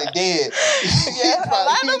 He probably dead. Yeah, a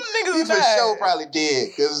lot of them niggas he for sure probably dead.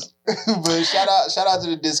 But shout out to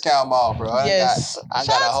the discount mall, bro. I got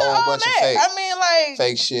a whole bunch of fake. I mean, like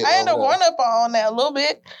fake shit. I ended up going up on that a little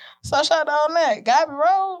bit. So shout out on that. Gabby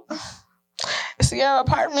Road. Sierra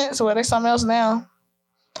Apartments, or they something else now.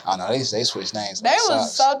 Oh no, they switched names. They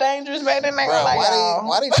was so dangerous back then.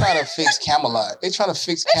 Why they trying to fix Camelot? They trying to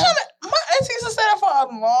fix Camelot. My auntie used to say that for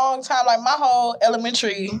a long time. Like my whole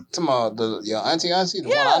elementary. Your auntie, the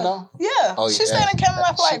one I know. Yeah, oh, she stayed in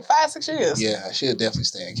Camelot for like 5-6 years. Yeah, she'll definitely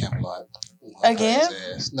stay in Camelot. Again?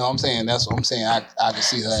 No, I'm saying that's what I'm saying. I can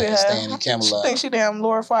see her staying in Camelot. I think she damn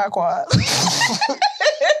Laura Farquaad.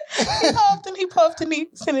 He puffed and he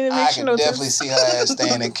sent an I can definitely see her ass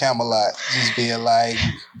staying in Camelot, just being like,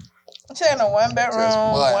 She had a 1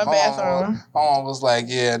 bedroom, 1 bathroom. My mom was like,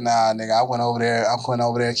 yeah, nah, nigga, I went over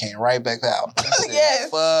there, came right back out. I said, yes.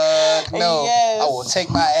 Fuck no. Yes. I will take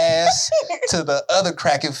my ass to the other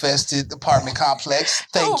crack-infested apartment complex.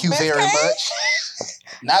 Thank you very much.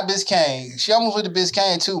 Not Biscayne. She almost went to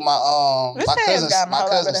Biscayne, too. My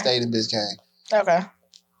cousin stayed in Biscayne. Okay.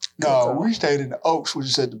 No, we stayed in the Oaks, which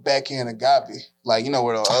is at the back end of Gabi. Like, you know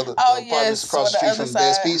where the apartments across the street from the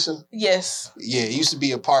Best Pizza? Yes. Yeah, it used to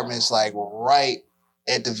be apartments like right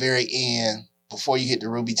at the very end before you hit the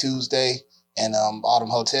Ruby Tuesday and all them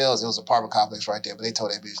hotels. It was an apartment complex right there, but they tore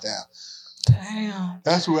that bitch down. Damn.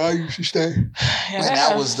 That's where I used to stay. Yeah, and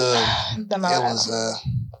that was It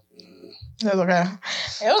was okay.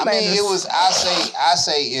 It was I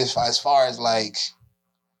say as far as like,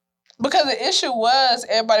 because the issue was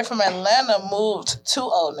everybody from Atlanta moved to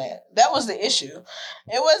Old Net. That was the issue.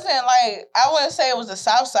 It wasn't like, I wouldn't say it was the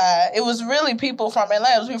South Side. It was really people from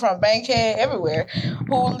Atlanta. It was people from Bankhead, everywhere,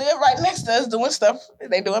 who live right next to us doing stuff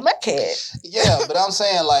they do in Bankhead. Yeah, but I'm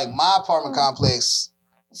saying like my apartment complex,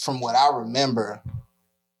 from what I remember,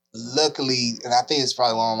 luckily, and I think it's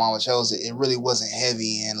probably why my mama chose it, it really wasn't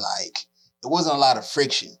heavy and like, it wasn't a lot of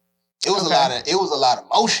friction. It was a lot of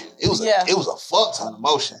motion. It was a fuck ton of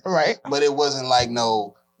motion. Right. But it wasn't like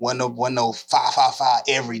no 555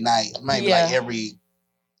 every night. Maybe like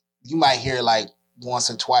you might hear it like once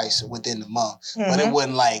or twice within the month. Mm-hmm. But it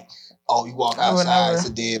wasn't like, oh, you walk outside, it's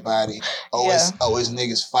a dead body. It's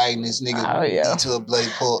niggas fighting, this nigga beat to a bloody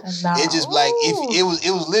pulp. No. It just like it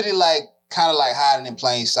was literally like kind of like hiding in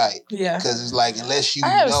plain sight. Yeah. Because it's like unless you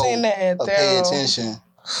know or pay attention.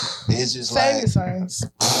 It's just Save your sons.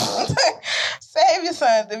 Save your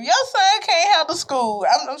sons. If your son can't handle school,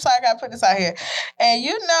 I'm sorry I gotta put this out here, and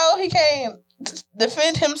you know he can't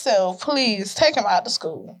defend himself, please take him out to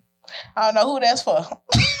school. I don't know who that's for.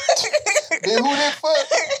 Then who that for?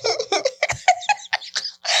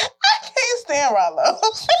 I can't stand Rollo.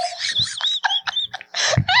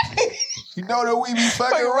 You know that we be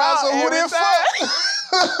fucking around, so who that for?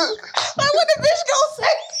 Like what the bitch gonna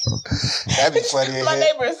say? That'd be funny. My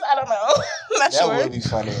neighbors, I don't know. Not sure. That would be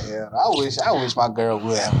funny. Yeah, I wish my girl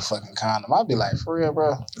would have a fucking condom. I'd be like, for real,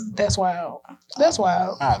 bro. That's wild. That's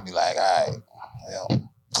wild. I'd be like, all right, well,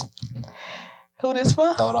 who this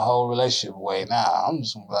for? Throw the whole relationship away. Nah, I'm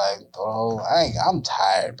just like, throw the whole. I'm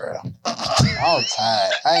tired, bro. I'm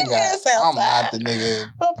tired. I'm not the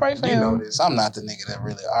nigga. I'll pray for you him. Know this. I'm not the nigga that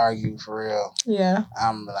really argue for real. Yeah.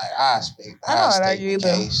 I'm like, I don't argue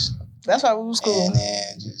either. Case. That's why we was cool. And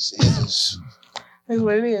then it just it's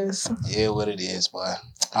what it is. Yeah, what it is, boy.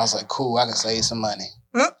 I was like, cool, I can save some money.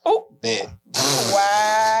 Bet.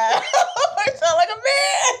 Wow. You sound like a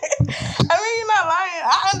man. I mean, you're not lying.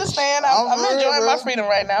 I understand. I'm enjoying my freedom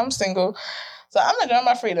right now. I'm single. So I'm enjoying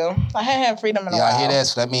my freedom. I haven't had freedom in a while. Y'all hear that?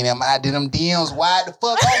 So that mean I did them DMs wide the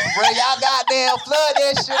fuck open, bro. Y'all goddamn flood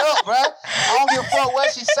that shit up, bro. I don't give a fuck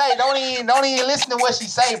what she say. Don't even listen to what she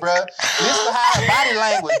say, bro. Listen to her body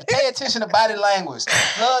language. Pay attention to body language.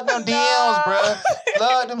 Flood them DMs, bro.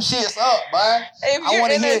 Flood them shits up, bro. If you're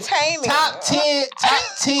entertaining. Top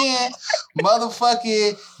 10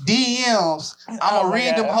 motherfucking DMs. I'm gonna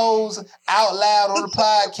read them hoes out loud on the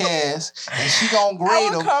podcast, and she gonna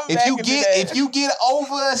grade them. If you get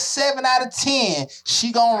over a 7 out of 10,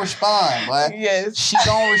 she gonna respond, boy. Yes. She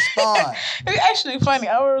gonna respond. It's actually funny.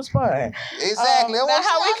 I will respond. Exactly. Now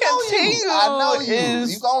how we continue I know you.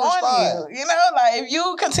 You gonna respond. You know, like if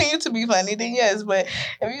you continue to be funny, then yes. But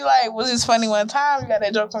if you like was just funny one time, you got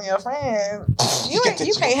that joke from your friend. You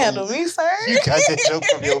can't handle me, sir. You got that joke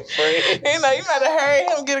from your friend. You know, you might have heard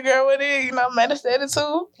him get a girl with it. You know, might have said it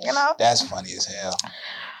too. You know. That's funny as hell.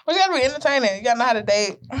 But you gotta be entertaining. You gotta know how to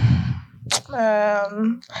date.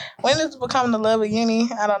 When it's becoming the love of uni,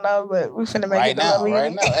 I don't know, but we finna make it the love of uni.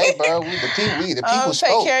 Right now, hey, bro, the people spoke.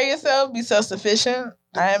 Take care of yourself. Be self-sufficient.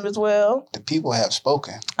 I am as well. The people have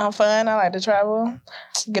spoken. I'm fun. I like to travel.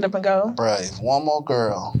 Get up and go. Bro, if one more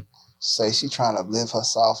girl say she trying to live her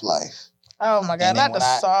soft life. Oh my God, not the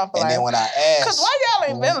soft life. And then when I ask, because why y'all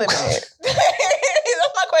ain't been living it?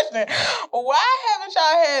 That's my question. Why haven't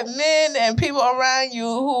y'all had men and people around you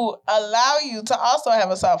who allow you to also have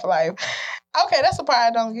a soft life? Okay, that's the part I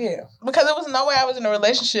don't get. Because there was no way I was in a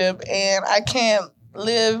relationship and I can't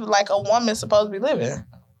live like a woman's supposed to be living.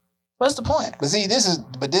 What's the point? But see, this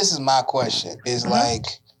is my question. It's like,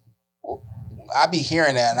 I be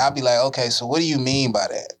hearing that and I be like, okay, so what do you mean by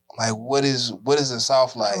that? Like, what is a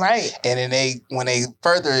soft life? Right. And then when they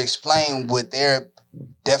further explain what their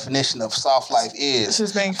definition of soft life is, it's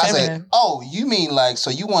just being feminine. I say, oh, you mean like, so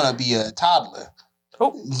you want to be a toddler?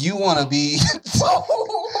 Oh. You want to be?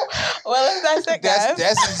 Well, that's it, guys.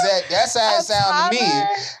 That's how it sounds to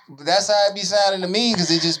me. But that's how it be sounding to me,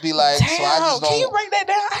 because it just be like, Damn, so I just don't. Can you break that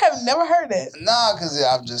down? I have never heard that. Nah, because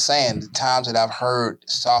I'm just saying, the times that I've heard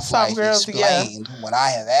soft life girls, explained when I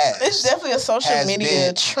have asked. It's definitely a social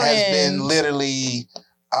media trend. Has been literally,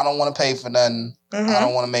 I don't want to pay for nothing. I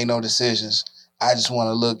don't want to make no decisions. I just want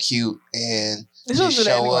to look cute and just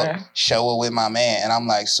show up with my man. And I'm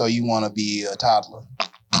like, so you want to be a toddler?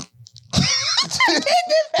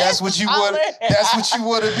 That's what you want. That's what you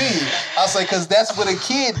want to be. I was like, because that's what a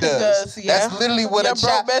kid does. That's literally what a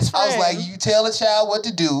child. I was like, you tell a child what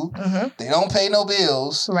to do. They don't pay no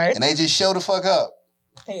bills, and they just show the fuck up.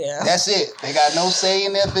 Yeah, that's it. They got no say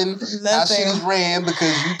in nothing. How shit is ran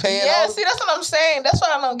because you paying. Yeah, see, that's what I'm saying. That's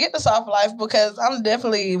why I don't get the soft life, because I'm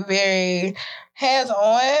definitely very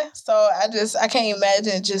hands-on. So I can't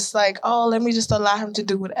imagine just like, oh, let me just allow him to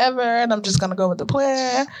do whatever, and I'm just gonna go with the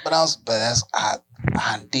plan. But I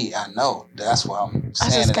know. That's why I'm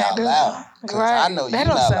saying it out loud. Because I know you're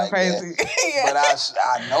not like crazy. That. But I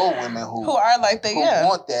know women who are like that. Who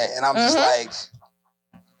want that, and I'm just like,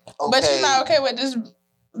 okay. But you're not okay with just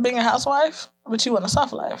being a housewife, but you want a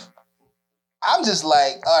soft life. I'm just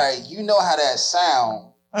like, all right, you know how that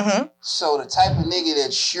sound. So the type of nigga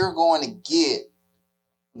that you're going to get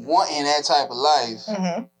wanting that type of life,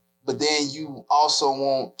 but then you also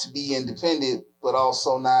want to be independent, but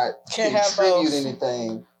also not contribute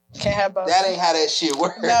anything. Can't have both. That ain't how that shit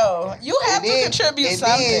works. No, you have to contribute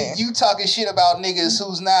something. And then you talking shit about niggas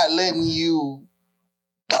who's not allowing you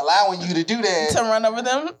to do that. To run over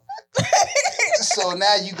them. So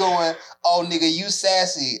now you going, oh nigga, you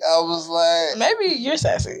sassy. I was like, maybe you're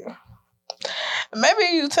sassy.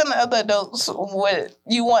 Maybe you telling other adults what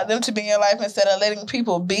you want them to be in your life instead of letting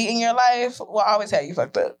people be in your life will always have you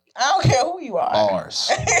fucked up. I don't care who you are. Bars.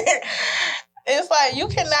 It's like you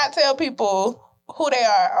cannot tell people who they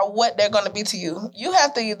are or what they're going to be to you. You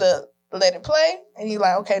have to either let it play and you're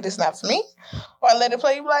like, okay, this is not for me. Or let it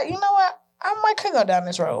play, you be like, you know what? I could go down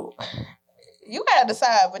this road. You gotta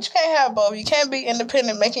decide, but you can't have both. You can't be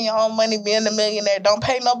independent, making your own money, being a millionaire, don't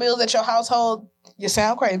pay no bills at your household. You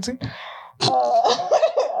sound crazy.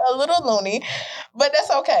 A little loony, but that's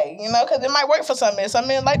okay, because it might work for some men. Some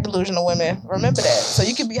men like delusional women. Remember that. So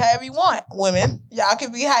you can be however you want, women. Y'all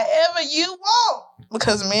can be however you want,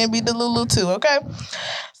 because men be delulu too, okay?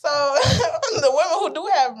 So the women who do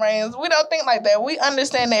have brains, we don't think like that. We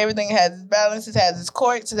understand that everything has its balance, it has its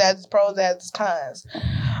quirks, it has its pros, it has its cons.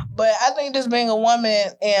 But I think just being a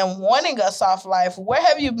woman and wanting a soft life, where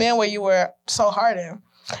have you been where you were so hardened?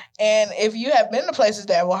 And if you have been to places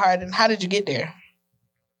that were hardened, how did you get there?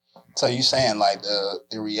 So you saying like the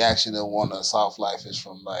reaction to wanting a soft life is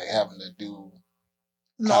from like having to do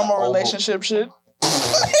normal relationship shit?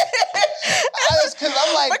 Because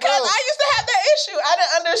I'm like, because I used to have that issue. I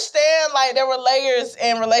didn't understand like there were layers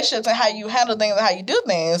in relationships and how you handle things and how you do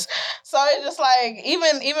things. So it's just like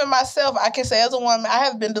even myself, I can say as a woman, I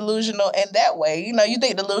have been delusional in that way. You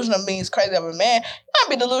think delusional means crazy of a man. You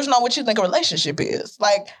might be delusional on what you think a relationship is.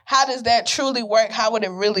 Like, how does that truly work? How would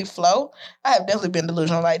it really flow? I have definitely been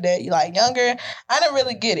delusional like that. Like younger, I didn't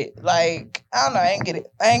really get it. Like, I don't know, I ain't get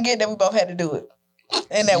it. I ain't get that we both had to do it.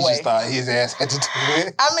 In that way. Just thought his ass had to do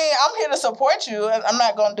it. I mean, I'm here to support you. I'm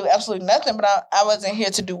not going to do absolutely nothing, but I wasn't here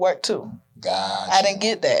to do work too. Gotcha. I didn't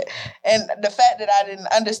get that. And the fact that I didn't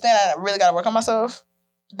understand, I really got to work on myself,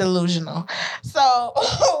 delusional. So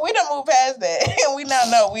we done moved past that. And we now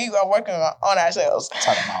know we are working on ourselves.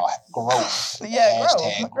 Talking about growth. Yeah,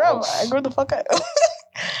 growth. I grew the fuck up.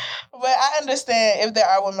 But I understand if there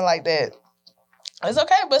are women like that. It's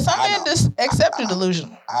okay, but some men just accept the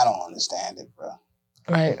delusion. I don't understand it, bro.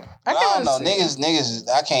 Right. I don't know. Niggas,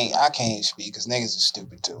 I can't speak because niggas is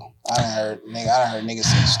stupid too. I done heard niggas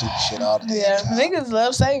say stupid shit all the time. Yeah, niggas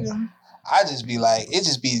love saving. I just be like, it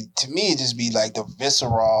just be like the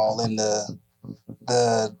visceral and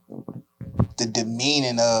the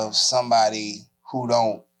demeaning of somebody who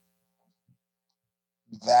don't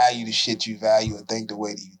value the shit you value and think the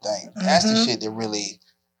way that you think. That's the shit that really,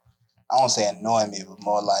 I won't say annoy me, but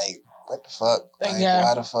more like, what the fuck? Like,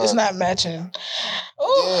 why the fuck? It's not matching.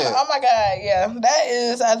 Oh my God, yeah. That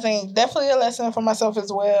is, I think, definitely a lesson for myself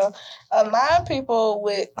as well. Align people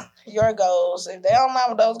with your goals. If they don't align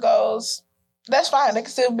with those goals, that's fine. They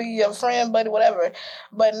can still be your friend, buddy, whatever.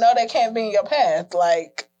 But no, they can't be in your path.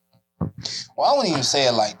 Like, well, I wouldn't even say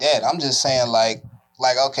it like that. I'm just saying like,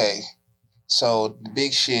 okay, so the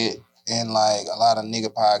big shit in like a lot of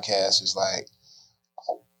nigga podcasts is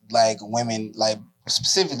like women, like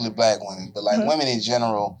specifically black women, but like women in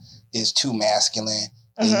general is too masculine.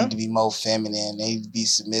 They need to be more feminine. They need to be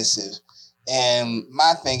submissive. And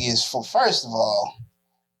my thing is, first of all,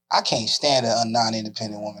 I can't stand a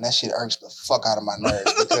non-independent woman. That shit irks the fuck out of my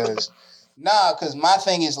nerves because my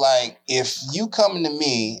thing is like, if you coming to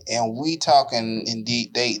me and we talking in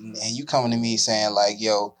deep dating and you coming to me saying like,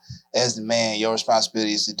 yo, as the man, your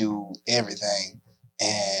responsibility is to do everything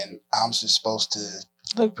and I'm just supposed to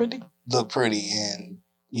look pretty and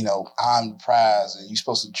I'm the prize and you're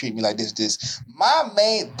supposed to treat me like this.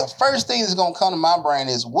 The first thing that's gonna come to my brain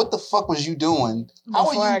is, what the fuck was you doing? How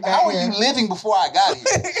are you living before I got here?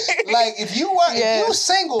 Like, if you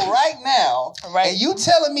single right now, and you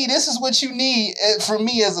telling me this is what you need from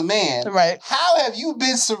me as a man, how have you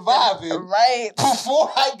been surviving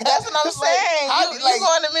before I got? That's what I'm saying. You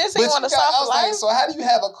going to miss? You want a soft life? So how do you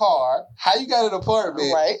have a car? How you got an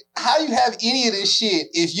apartment? How you have any of this shit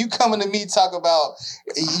if you coming to me talk about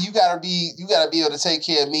you gotta be able to take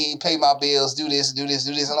care of me, pay my bills, do this,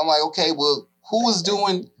 and I'm like, okay, well, who was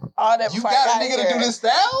doing all that? You got a nigga to do this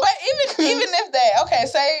now? But even if that, okay,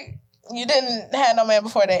 say you didn't have no man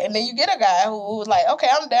before that, and then you get a guy who's like, okay,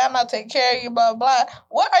 I'm down, I'll take care of you, blah blah.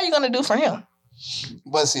 What are you gonna do for him?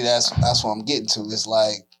 But see, that's what I'm getting to. It's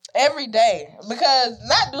like every day, because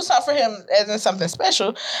not do something for him as in something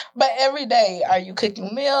special, but every day, are you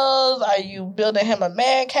cooking meals? Are you building him a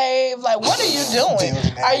man cave? Like, what are you doing?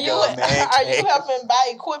 Are you helping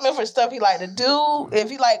buy equipment for stuff he like to do? If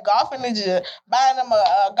he like golfing, is you buying him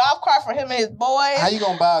a golf cart for him and his boys? How you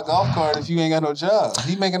gonna buy a golf cart if you ain't got no job?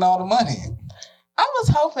 He making all the money. I was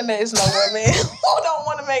hoping that it's no women who don't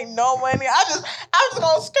want to make no money. I'm just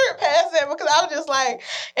gonna skirt past that because I was just like,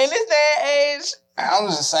 in this day and age. I'm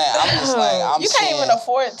just saying. You can't even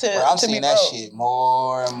afford to. Bro, I'm seeing that shit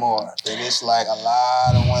more and more. That it's like a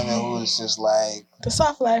lot of women who is just like the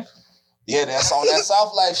soft life. Yeah, that's on that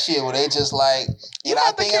soft life shit where they just like. And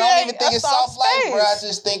I don't even think it's soft life, bro. I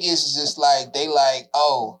just think it's just like they like.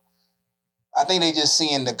 Oh, I think they just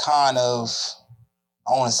seeing the kind of.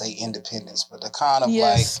 I want to say independence, but the kind of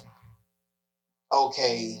like.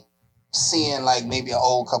 Okay, seeing like maybe an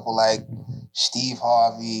old couple like Steve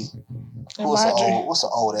Harvey. What's an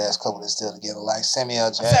old ass couple that's still together? Like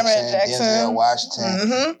Samuel Jackson, Denzel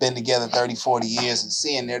Washington, been together 30, 40 years and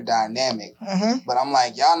seeing their dynamic. But I'm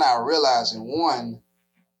like, y'all not realizing, one,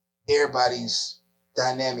 everybody's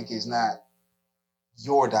dynamic is not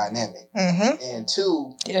your dynamic. And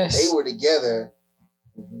two, they were together,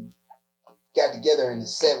 got together in the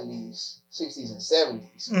 70s, 60s, and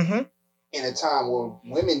 70s in a time where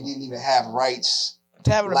women didn't even have rights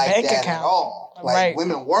to have a like bank that account at all. Like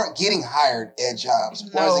women weren't getting hired at jobs,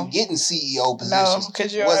 wasn't getting CEO positions,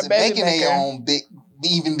 because you wasn't making their own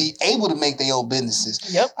even be able to make their own businesses.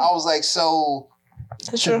 I was like, so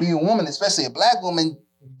to be a woman, especially a black woman,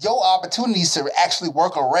 your opportunities to actually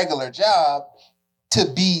work a regular job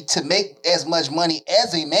to make as much money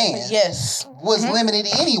as a man was limited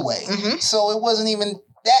anyway. So it wasn't even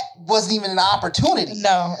an opportunity.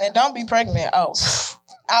 No, and don't be pregnant. Oh.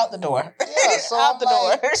 Out the door. Yeah, so out the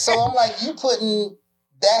door. So I'm like, you putting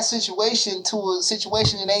that situation to a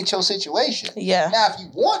situation that ain't your situation. Yeah. Now, if you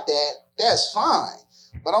want that, that's fine.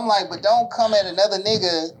 But I'm like, but don't come at another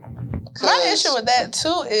nigga. My issue with that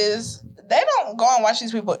too is they don't go and watch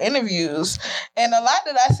these people interviews. And a lot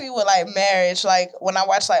that I see with like marriage, like when I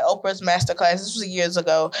watched like Oprah's masterclass, this was years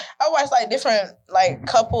ago, I watched like different like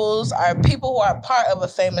couples or people who are part of a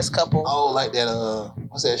famous couple. Oh, like that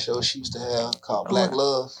what's that show she used to have called Black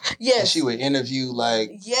Love? Yes. And she would interview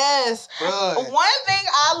like Bruh. One thing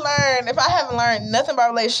I learned, if I haven't learned nothing about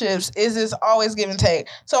relationships, is it's always give and take.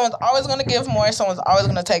 Someone's always gonna give more, someone's always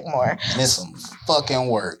gonna take more. And it's some fucking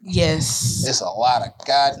work. Yes. It's a lot of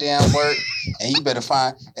goddamn work. And you better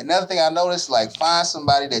find another thing I noticed, like find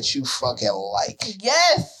somebody that you fucking like.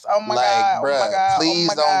 Yes. Oh my God. Bruh, oh my God.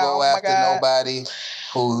 please don't go after nobody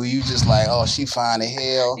who you just like, oh, she fine as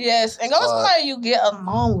hell. Yes. And go with somebody you get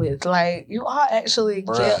along with. Like, you all actually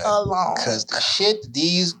get along. Because the shit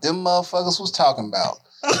them motherfuckers was talking about.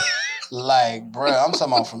 Like, bruh, I'm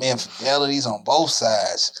talking about from infidelities on both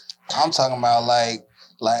sides. I'm talking about like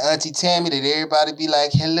Auntie Tammy that everybody be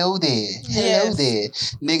like, hello there. Hello there.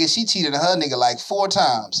 Nigga, she cheated on her nigga like 4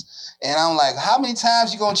 times. And I'm like, how many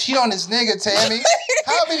times you gonna cheat on this nigga, Tammy?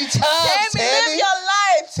 How many times, Tammy? Live your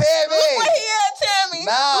life. Tammy. Look where he at, Tammy.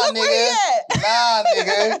 Look where he at. Nah,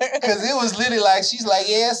 nigga. Because it was literally like, she's like,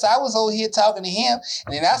 yes, I was over here talking to him.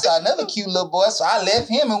 And then I saw another cute little boy, so I left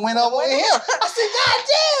him and went over with him. I said, God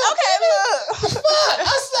damn. Okay, look. Fuck.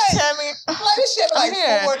 I said, Tammy. Like, this shit like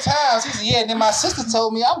 4 times. He said, yeah, and then my sister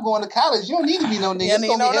told me I'm going to college. You don't need to be no nigga. You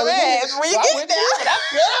need no man. When you get there.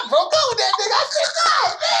 I broke up with that nigga. I said, God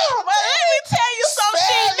damn. But let me tell you something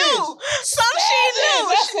she knew.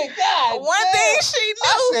 I said, God. One thing she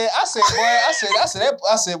knew.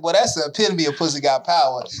 I said, boy, that's the epitome of pussy got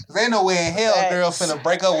power. There ain't no way in hell a girl finna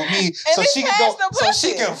break up with me so she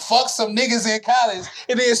can fuck some niggas in college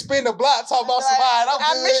and then spin the block talking about somebody.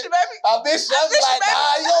 I miss you, baby. I miss you. I'm like,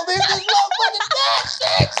 nah, you don't miss this motherfucking bitch.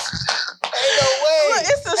 Ain't no way. Look,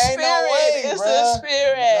 it's the spirit. It's the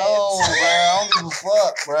spirit. No, bro. I don't give a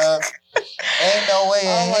fuck, bro. Ain't no way in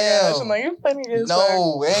hell. Gosh, like, you funny as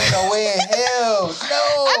no, ain't no way in hell. No.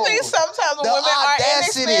 I think sometimes when women are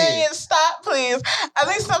inexperienced, stop, please. I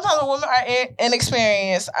think sometimes when women are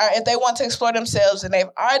inexperienced, if they want to explore themselves and they've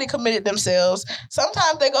already committed themselves,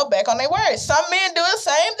 sometimes they go back on their word. Some men do the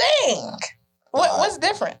same thing. What's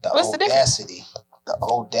different? What's the difference? The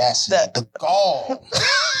audacity. The gall.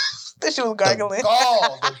 That she was gargling. The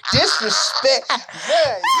gall, the disrespect.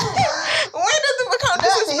 When does it become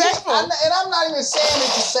disrespectful? And I'm not even saying it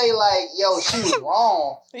to say like, yo, she was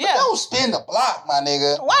wrong. Yeah. But don't spin the block, my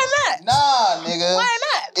nigga. Why not? Nah, nigga. Why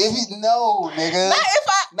not? No, nigga. Not if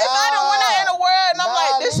I done went out in the world and I'm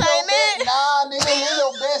like, this ain't it. Nah, nigga, live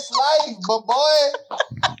your best life, but boy.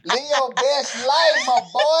 Live your best life, my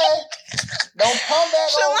boy. Don't come back.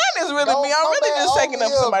 Shalane is really me. I'm really just taking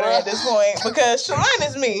up somebody at this point because Shalane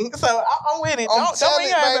is me. So I'm with it. Don't bring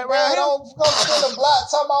her back, bro. Don't go spin the block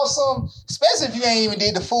talking about some. Especially if you ain't even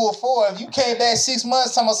did the full 4. If you came back 6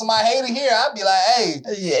 months talking about somebody hated here, I'd be like, hey,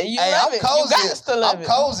 I'm cozy. You got to love it. I'm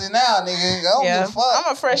cozy now, nigga. I don't give a fuck.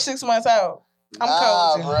 I'm a fresh 6 months out. I'm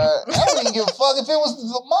cozy. Bro. I don't even give a fuck if it was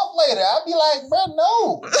a month later. I'd be like, bro,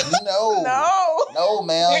 no. No,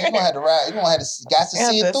 man. You gonna have to ride. You got to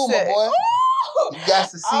see it through, my boy. You got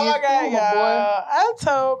to see it through, my boy. I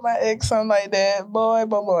told my ex something like that. Boy.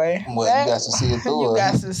 Well, you got to see it through. You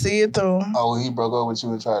got to see it through. Oh, he broke up with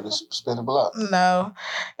you and tried to spin the block? No.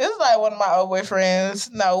 It's like one of my old boyfriends.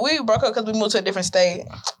 No, we broke up because we moved to a different state.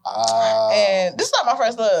 And this is not my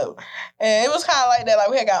first love. And it was kind of like that. Like,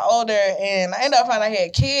 we had got older, and I ended up finding out he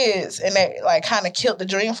had kids, and that, like, kind of killed the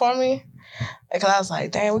dream for me. Because I was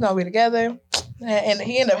like, damn, we're going to be together. And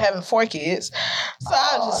he ended up having 4 kids. So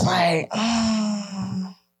I was just like,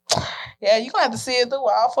 yeah, you're going to have to see it through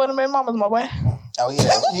with all 4 of them baby mamas, my boy. Oh,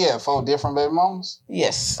 yeah. He had 4 different baby mamas?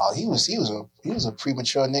 Yes. Oh, he was a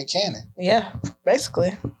premature Nick Cannon. Yeah,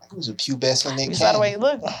 basically. He was a pubescent Nick Cannon. You saw the way he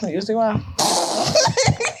looked. You see why?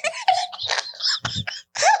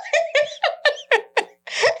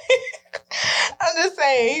 I'm just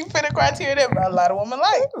saying, he fit a criteria that a lot of women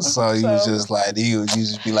like. So you was just like, you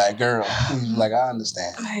just be like, girl. You was like, I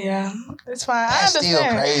understand. Yeah, it's fine. That's I understand.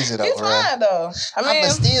 still crazy though, it's bro. Fine though. I mean,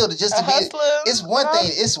 but still, just to be, hustler, it's one thing.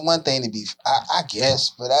 It's one thing to be, I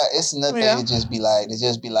guess, but it's another thing to just be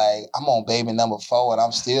like, I'm on baby number 4 and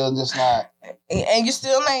I'm still just not. And you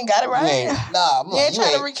still ain't got it right. You ain't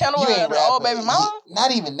trying to rekindle the old baby mama.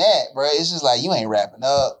 Not even that, bro. It's just like you ain't wrapping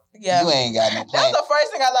up. Yeah. You ain't got no plan. That's the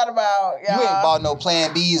first thing I thought about. Y'all. You ain't bought no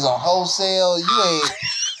Plan Bs on wholesale. You ain't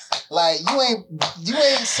you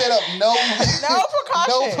ain't set up no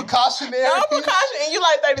precautionary. No precaution, and you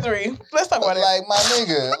like 33. Let's talk about it. Like, my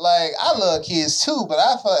nigga, like, I love kids too, but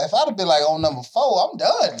if I'd have been like on number 4, I'm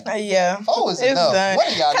done. Yeah. 4 is enough. Done. What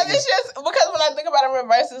are y'all niggas? It's just because when I think about it in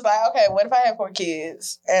reverse, it's like, okay, what if I had 4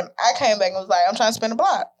 kids and I came back and was like, I'm trying to spin the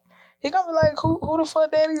block? He gonna be like, who the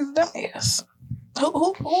fuck daddy's them is?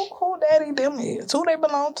 Who daddy them is? Who they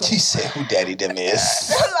belong to? He said, who daddy them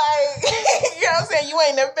is? Like, you know what I'm saying? You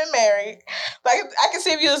ain't never been married. Like, I can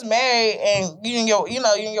see if you was married and you and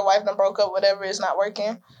your wife done broke up, whatever, it's not working,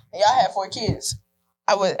 and y'all had 4 kids,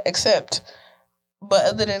 I would accept. But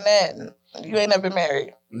other than that, you ain't never been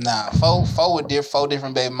married. Nah, 4 with 4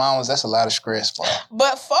 different baby mamas, that's a lot of stress for her.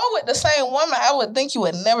 But 4 with the same woman, I would think you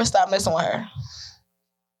would never stop messing with her.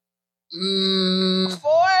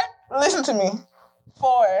 4? Listen to me.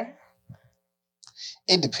 4.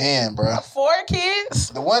 It depends, bro. 4 kids?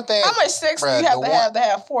 The one thing... How much sex do you have to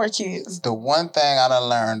have 4 kids? The one thing I done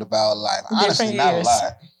learned about life, honestly, not a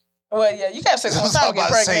lot. Well, yeah, you got sex one time to get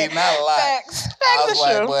pregnant. Say, not a lot. Facts I was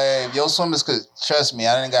like, true. boy, if your swimmers could... Trust me,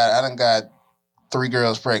 I done got 3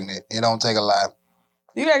 girls pregnant. It don't take a lot.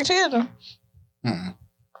 You got children? Mm-mm.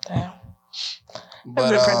 Damn.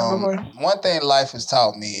 But one thing life has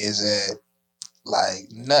taught me is that, like,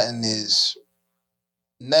 nothing is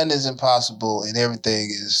impossible, and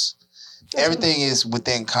everything is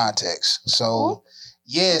within context. So,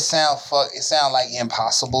 yeah, it sound like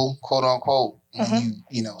impossible, quote unquote,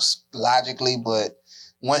 you know, logically. But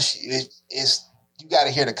once you got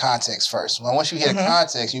to hear the context first. Once you hear the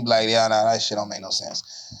context, you be like, yeah, no, that shit don't make no sense.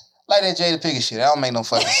 Like that Jada Pickett shit, that don't make no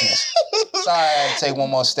fucking sense. Sorry, I had to take one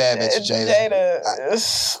more stab at you, Jada.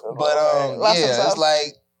 Jada, but yeah, it's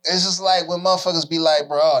like, it's just like when motherfuckers be like,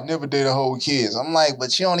 bro, I'll never date a hoe with kids. I'm like,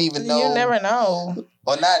 but you don't even know. You never know.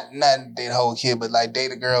 Well, not date a whole kid, but like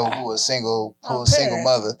date a girl who a single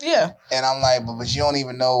mother. Yeah. And I'm like, but you don't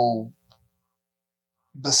even know.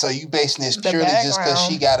 But so you basing this purely just because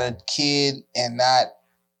she got a kid and not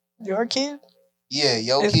your kid? Yeah,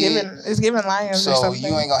 your it's kid. It's giving lions so or something.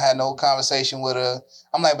 You ain't gonna have no conversation with her.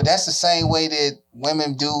 I'm like, but that's the same way that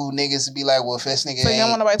women do niggas be like, well, if this nigga so you don't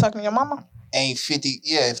want nobody talking to your mama? Ain't 50.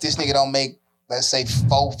 Yeah, if this nigga don't make, let's say,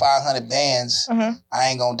 400-500 bands, I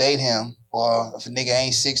ain't gonna date him. Or if a nigga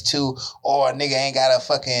ain't 6'2", or a nigga ain't got a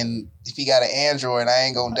fucking, if he got an Android, I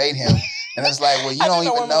ain't gonna date him. And it's like, well, you don't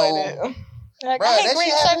even know. Like, bro, I hate that green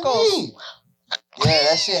shit happened to circles. me. Yeah,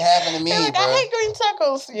 that shit happened to me, like, bro. I hate green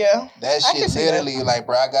circles. Yeah. That shit literally, like,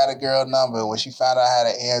 bro, I got a girl number. When she found out I had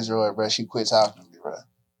an Android, bro, she quit talking to me, bro.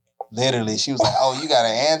 Literally, she was like, "Oh, you got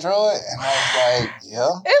an Android?" And I was like, "Yeah."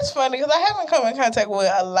 It's funny because I haven't come in contact with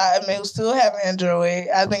a lot of men who still have Android.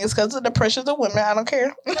 I think it's because of the pressures of women. I don't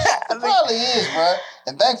care. It probably is, bro.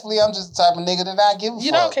 And thankfully, I'm just the type of nigga that I give a fuck.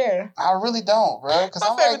 You don't care. I really don't, bro. Because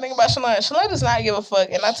my favorite thing about Shalon, Shalon does not give a fuck.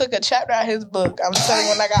 And I took a chapter out of his book. I'm telling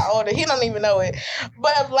you, when I got older, he don't even know it.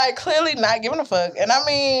 But like, clearly not giving a fuck. And I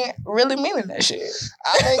mean, really meaning that shit.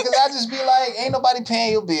 I mean, because I just be like, ain't nobody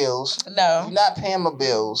paying your bills. No. You're not paying my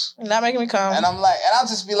bills. You're not making me come. And I'm like, and I'll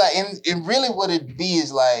just be like, and really what it be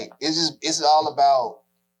is like, it's all about,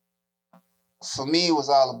 for me, it was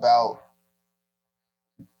all about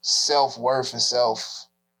self-worth and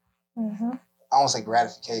I don't say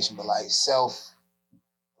gratification, but like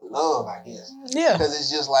self-love, I guess. Yeah. Because it's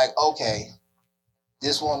just like, okay,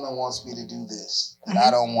 this woman wants me to do this that I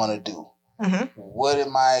don't want to do. What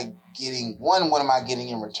am I getting? What am I getting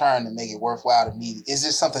in return to make it worthwhile to me? Is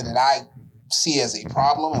this something that I see as a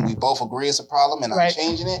problem and we both agree it's a problem and I'm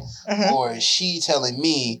changing it? Or is she telling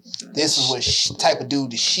me this is what type of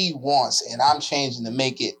dude that she wants and I'm changing to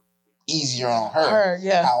make it easier on her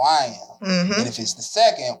how I am? And if it's the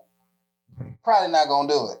second, probably not gonna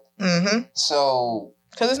do it. So,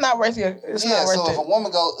 because it's not worth it. It's not worth it. If a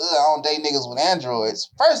woman go, I don't date niggas with Androids,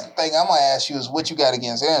 first thing I'm gonna ask you is what you got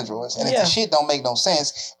against Androids, and if the shit don't make no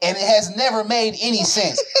sense, and it has never made any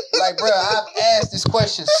sense. Like, bro, I've asked this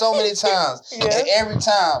question so many times, and every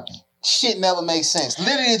time shit never makes sense.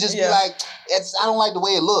 Literally, just be like, I don't like the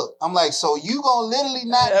way it look. I'm like, so you gonna literally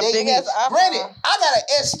not date me? Granted, I got an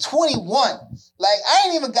S21. Like, I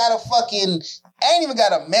ain't even got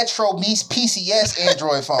a Metro PCS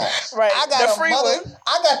Android phone. I got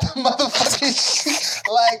I got the motherfucking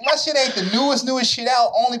like, my shit ain't the newest shit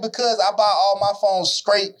out only because I buy all my phones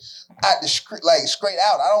straight out.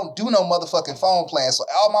 I don't do no motherfucking phone plan. So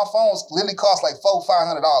all my phones literally cost like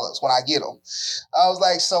 $400-$500 when I get them. I was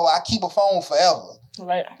like, so I keep a phone forever.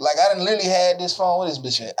 Right. Like, I done literally had this phone. What is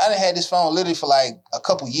this bitch? I done had this phone literally for like a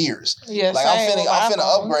couple years. Yeah, like, I'm finna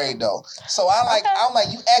upgrade though. So I'm like,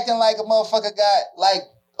 you acting like a motherfucker got like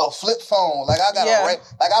a flip phone. Like, I got like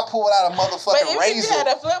I pulled out a motherfucking razor. If you had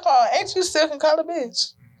a flip phone, ain't you still can call a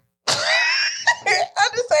bitch?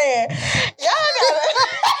 I'm just saying. Y'all gotta.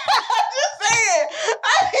 I'm just saying.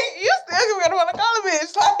 You still gonna want to call a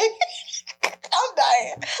bitch. Like, I'm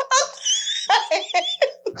dying. I ain't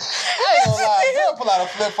gonna lie. Girl, pull out a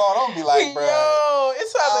flip phone. Don't be like, bro. Yo,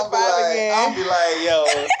 it's 2005 again. I'll be like, yo.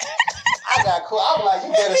 I got cool. I'm like,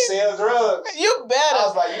 you better sell drugs. You better. I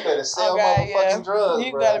was like, you better sell motherfucking drugs.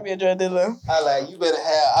 You gotta be a drug dealer. I was like, you better have.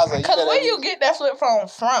 I was like, because where you get that flip phone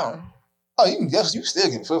from? Oh, you still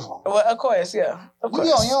get a flip phone. Well, of course, yeah. Of course.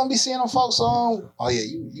 You don't be seeing them folks on. Oh yeah,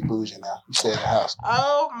 you bougie now. You stay in the house.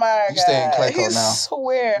 Oh my god. You stay in Clayco now. I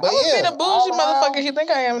swear. But I would be the bougie motherfucker you think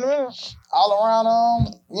I am in a minute. All around,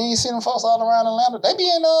 you ain't seen them folks all around Atlanta. They be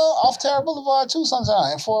in off Terra Boulevard too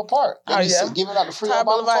sometimes, in Ford Park. They be giving out the free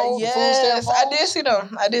Obama phone, the food stamp phones. I did see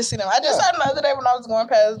them. I just saw them the other day when I was going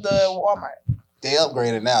past the Walmart. They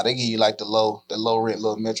upgraded now. They give you like the low rent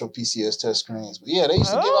little Metro PCS touch screens. But yeah, they used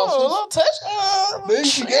to give out a little touch. They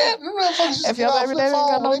used to get if y'all every day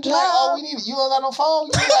got no job. Like, oh, we need it. You don't got no phone.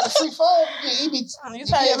 You got a free phone. You get EBT. You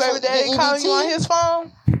tell your baby daddy calling you on his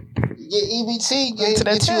phone. You get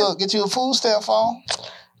EBT. Get you a food stamp phone.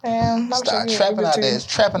 Damn, stop trapping out there.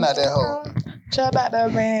 Trapping out that hole. Trap out that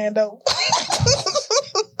van though.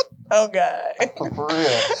 Oh God! For real,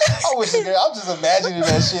 I wish a girl. I'm just imagining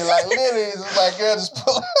that shit. Like, literally, it's like, girl, just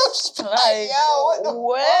pull up. Like, yo,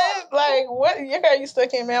 what? Like, what? Your girl, you still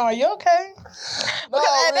came in. Are you okay? No, because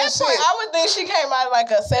at that point, I would think she came out of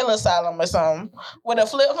like a sailor asylum or something with a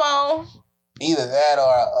flip phone. Either that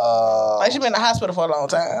or like she been in the hospital for a long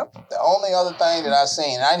time. The only other thing that I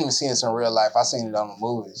seen, and I didn't even see this in real life. I seen it on the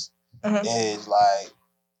movies. Is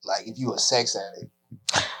like if you a sex addict.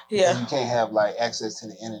 Yeah. And you can't have like access to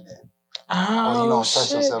the internet. Oh, or you don't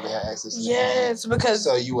trust yourself to have access to the internet. Yes, because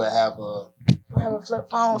so you would have a flip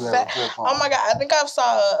phone. flip phone. Oh my God, I think I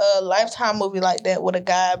saw a Lifetime movie like that with a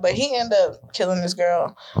guy, but he ended up killing this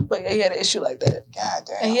girl. But he had an issue like that. God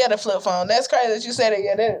damn. And he had a flip phone. That's crazy that you said it.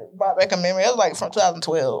 Yeah, that brought back a memory. It was like from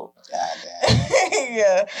 2012. God damn.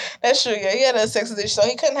 Yeah, that's true. Yeah, he had a sex addiction, so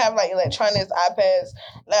he couldn't have like electronics, iPads,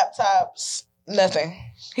 laptops, nothing.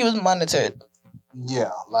 He was monitored.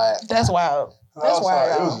 Yeah, like that's wild. That's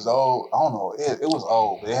wild. It was old. I don't know. It was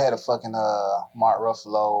old, but it had a fucking Mark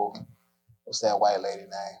Ruffalo. What's that white lady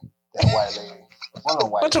name? That white lady. One of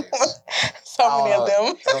them white ladies. So many of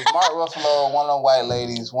them. It was Mark Ruffalo, one of them white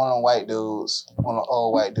ladies, one of them white dudes, one of the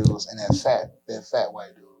old white dudes, and that fat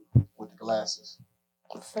white dude with the glasses.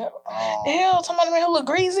 Ew, somebody made him look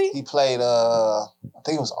greasy. He played I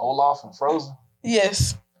think it was Olaf in Frozen.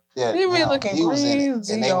 Yes. Yeah, he really looking he was greasy. in it,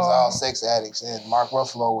 and they was all sex addicts. And Mark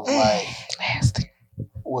Ruffalo was like nasty.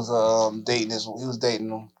 He was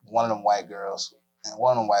dating one of them white girls and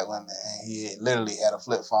one of them white women, and he literally had a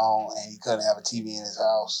flip phone, and he couldn't have a TV in his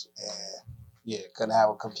house, and couldn't have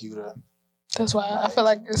a computer. That's why I feel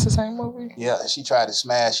like it's the same movie. Yeah, she tried to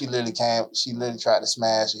smash. She literally tried to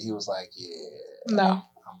smash, and he was like, "Yeah, no,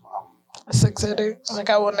 I'm sex addict. Like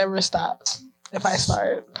I will never stop if I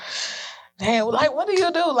start." Damn, like what do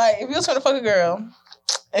you do? Like if you was trying to fuck a girl,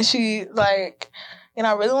 and she like,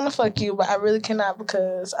 I really want to fuck you, but I really cannot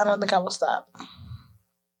because I don't think I will stop.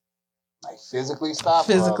 Like physically stop?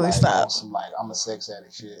 Physically stop. Some, like I'm a sex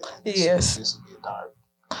addict shit. Yes. This will get dark.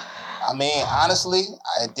 I mean, honestly,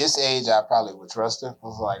 at this age, I probably would trust her. I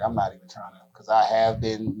was like, I'm not even trying to, because I have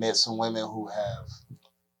met some women who have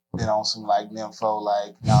been on some like nympho,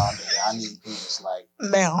 like, nah, nigga, I need penis, like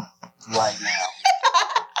now, right now.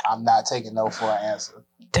 I'm not taking no for an answer.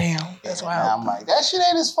 Damn, that's wild. I'm like, that shit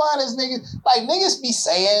ain't as fun as niggas. Like, niggas be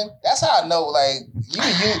saying, that's how I know, like,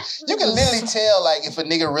 you can literally tell, like, if a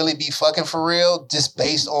nigga really be fucking for real, just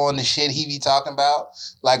based on the shit he be talking about.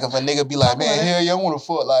 Like, if a nigga be like, man, hell yeah, I want to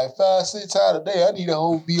fuck, like, 5-6 times a day. I need a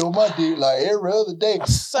whole be on my dick, like, every other day.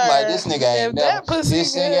 Sir, like, this nigga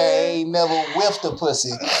ain't never whiffed a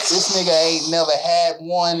pussy. This nigga ain't never had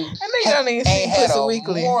one, ain't had a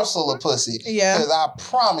weekly morsel of pussy. Yeah. Because I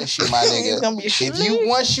promise you, my nigga,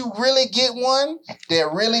 once you really get one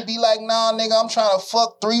that really be like, nah, nigga, I'm trying to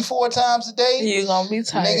fuck 3-4 times a day. You gonna be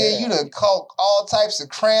tired. Nigga, you done caught all types of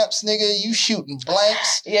cramps, nigga. You shooting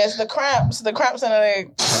blanks. Yes, the cramps in the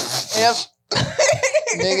leg. Yep.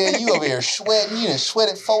 Nigga, you over here sweating. You done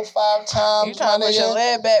sweated 4-5 times. You trying to push your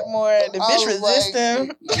leg back more. The bitch resisting.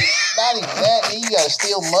 Like, not even that. Nigga, you gotta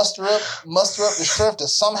still muster up the strength to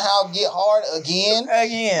somehow get hard again.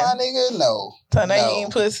 My nigga, no. So now you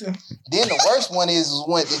eating pussy. Then the worst one is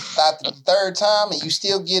when it's after the third time and you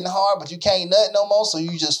still getting hard, but you can't nut no more, so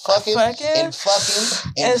you just fucking and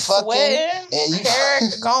sweating, and you hair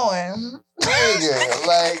going. Nigga,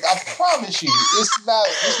 like I promise you, it's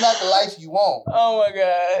not the life you want. Oh my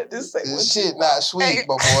God, this shit not sweet,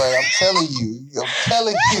 my boy. I'm telling you. I'm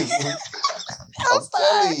telling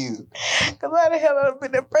you. Cause why the hell I've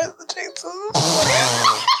been in president too?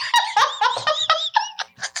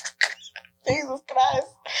 Jesus Christ.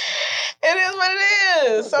 It is what it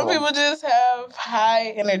is. Some people just have high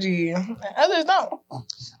energy. Others don't.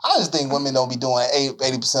 I just think women don't be doing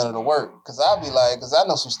 80% of the work. Because I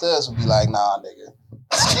know some studs would be like, nah, nigga.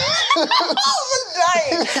 I was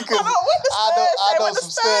dying. I know some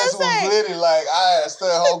studs who was literally like, I had a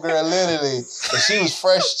stud homegirl literally, and she was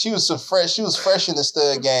fresh. She was fresh in the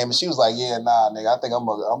stud game, and she was like, yeah, nah, nigga, I think I'm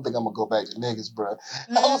gonna go back to niggas, bro.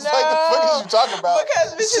 I was like, the fuck is you talking about?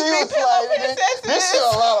 Because bitches be like, this shit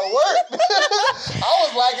a lot of work. I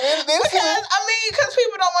was like, because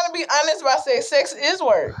people don't want to be honest about sex. Sex is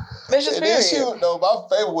work. That's just period. My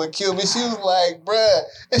favorite one killed me. She was like, bruh,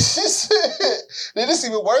 and she said, this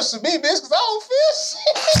even worse for me, bitch, because I don't feel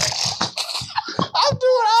shit. I'm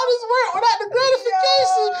doing all this work without the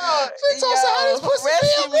gratification. Bitch, I'm saying, how this pussy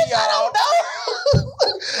feel, bitch? I don't know.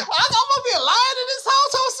 I'm gonna be lying in this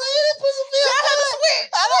house. I'm saying this pussy feel. I don't like it.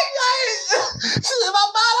 In my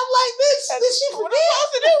mind, I'm like, bitch, this shit for me. What are you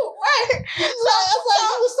supposed to do? Right. It's like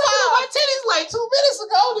you was sucking on my titties like 2 minutes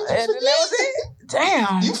ago. Did you forget?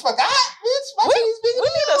 Damn. You forgot, bitch? My titties bigger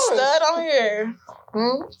than yours. We need a stud on here.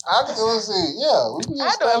 Let's see. Yeah, we can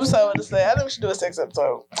I do an episode with a stud. I think we should do a sex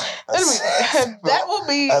episode. That will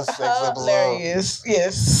be hilarious.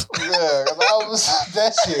 Yes. Yeah,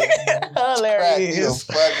 that shit. Hilarious.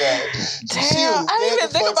 Damn, I didn't even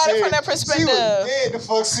think about it from that perspective. She was dead the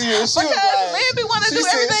fuck serious. Because men be want to do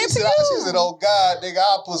everything to you. She said, oh God, nigga,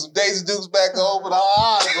 I'll put some Daisy Dukes back on, but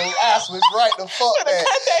I'll switch right the fuck back.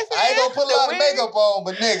 I ain't gonna put a lot of makeup on,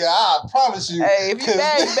 but nigga, I promise you. Hey, if you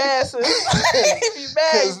bad, you bad, sis. If you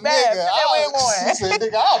bad, you bad. She said,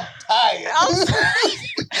 nigga, I'm tired.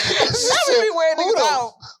 Never be wearing niggas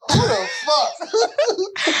out. Who the fuck?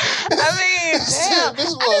 I mean, damn. I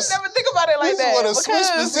just never think about it like that. This switch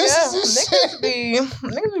positions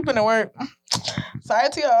niggas be putting work. Sorry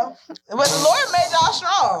to y'all. But the Lord made y'all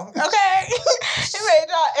strong, okay? He made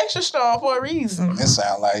y'all extra strong for a reason. It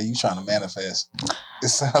sound like you trying to manifest. It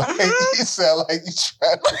sound like you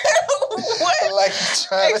trying to... What? Like you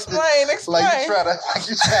trying Explain. Like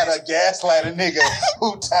you trying to gaslight a nigga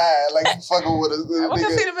who tired. Like you fucking with a nigga we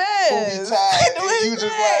can see the best. who be tired. And you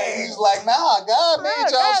just like, nah, God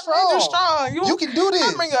made y'all strong. You can do this.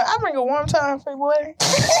 I bring a warm time for you, boy.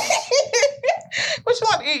 What you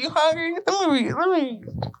want to eat? You hungry? Let me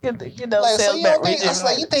get those cells back.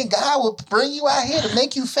 You think God would bring you out here to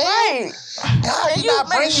make you fail? Right. God did not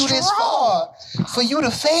bring you this far for you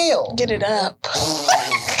to fail. Get it up.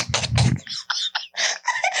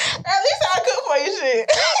 At least I cook for you, shit.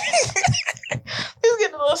 Just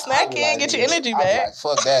get a little snack in, get your energy back. Like,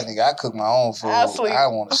 fuck that nigga. I cook my own food. I'll sleep. I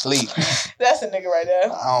want to sleep. That's a nigga right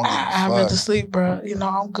there. I'd rather sleep, bro. You know,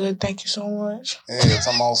 I'm good. Thank you so much. Yeah,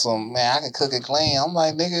 talking about some, man, I can cook it clean. I'm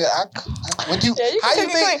like, nigga, how you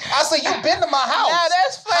think? I said, you been to my house. Now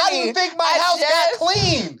that's funny. How do you think my house got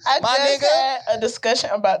clean, my nigga? Had a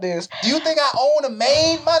discussion about this. Do you think I own a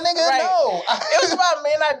maid, my nigga? Right. No. It was about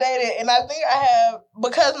men I dated, and I think I have,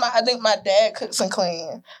 because I think my dad cooks and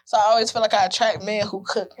clean. So I always feel like I attract men who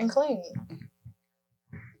cook and clean.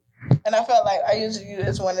 And I felt like I used you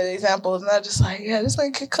as one of the examples, and I just like, yeah, this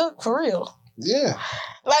nigga can cook for real. Yeah.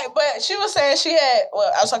 Like, but she was saying I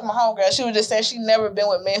was talking to my homegirl, she was just saying she never been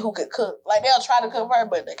with men who could cook. Like, they'll try to cook for her,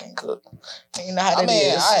 but they can't cook. And you know how that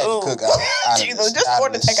is. I had to cook out Jesus, just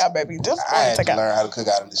order takeout, baby. Just I had order takeout. to learn how to cook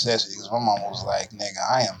out of necessity, because my mom was like,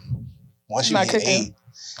 nigga, once you get 8.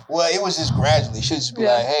 Well, it was just gradually. She would just be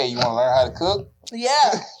like, hey, you want to learn how to cook?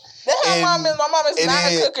 Yeah. That's how my mom is not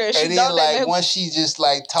a cooker. She and then, like, once she just,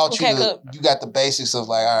 like, taught you, you got the basics of,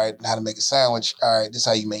 like, all right, how to make a sandwich. All right, this is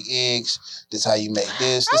how you make eggs. This is how you make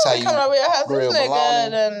this. This is how you come over your house. grill this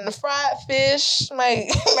bologna. nigga and fried fish, make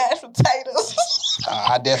mashed potatoes.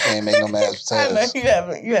 I definitely ain't make no mashed potatoes. I know,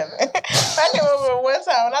 you haven't. I came over one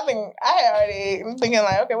time, and I think I had already thinking,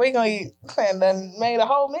 like, okay, we gonna eat, and then made a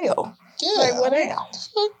whole meal. Yeah. Like, what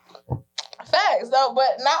else? Facts, though, but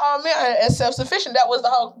not all men are as self-sufficient. That was the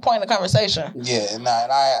whole point of the conversation. Yeah, and I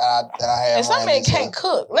have. And some men can't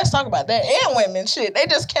cook. Let's talk about that. And women, shit, they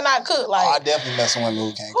just cannot cook. Like, I definitely met some women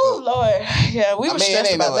who can't cook. Oh Lord, yeah, we were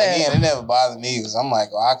stressed about that. Again, it never bothered me because I'm like,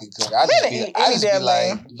 I can cook. I just be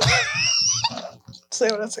like, say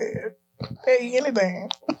what I said. They eat anything.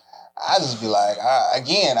 I just be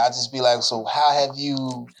like, so how have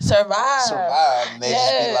you survived? And they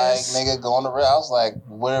just be like, nigga, go on the road. I was like,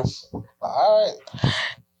 what if, all right.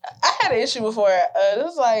 I had an issue before. This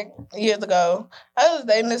was like years ago. I was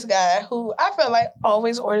dating this guy who I felt like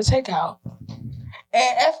always ordered takeout.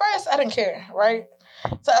 And at first, I didn't care, right?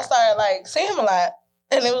 So I started like seeing him a lot.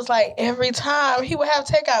 And it was like every time he would have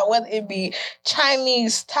takeout, whether it be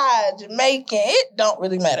Chinese, Thai, Jamaican, it don't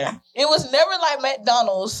really matter. It was never like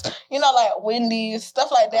McDonald's, like Wendy's,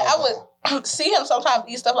 stuff like that. I would see him sometimes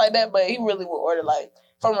eat stuff like that, but he really would order like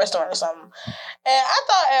from a restaurant or something. And I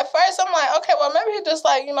thought at first, I'm like, okay, well, maybe he just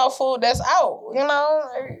like, food that's out, I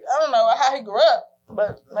don't know how he grew up,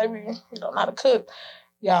 but maybe he don't know how to cook.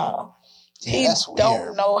 Y'all. Yeah, he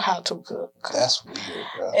don't know how to cook. That's weird,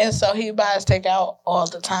 bro. And so he buys takeout all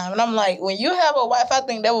the time. And I'm like, when you have a wife, I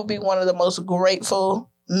think that would be one of the most grateful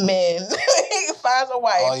men. He finds a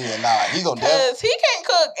wife. Oh, yeah, nah. He gonna because he can't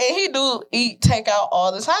cook and he do eat takeout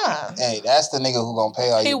all the time. Hey, that's the nigga who gonna pay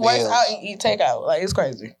all your bills. He works out and eat takeout. Like, it's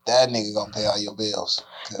crazy. That nigga gonna pay all your bills.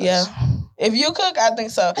 Yeah. If you cook, I think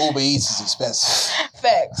so. Uber Eats is expensive.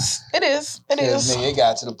 Facts. It is. Nigga, it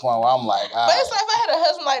got to the point where I'm like, but it's like if I had a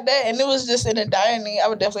husband like that and it was just in a dire need, I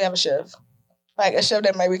would definitely have a chef. Like a chef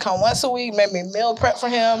that maybe come once a week, maybe meal prep for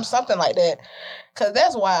him, something like that. Because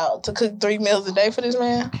that's wild to cook 3 meals a day for this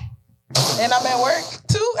man. And I'm at work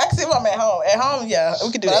too. I can see if I'm at home. At home, yeah,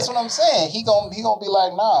 we could do that. That's what I'm saying. He gonna be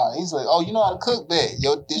like, nah. He's like, oh, you know how to cook, bet.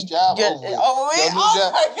 This job over with.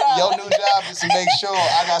 Your new job is to make sure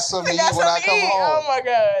I got something to eat when I come home. Oh my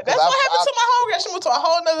God. That's what happened to my homegirl. She moved to a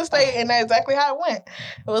whole nother state, and that's exactly how it went.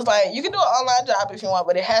 It was like, you can do an online job if you want,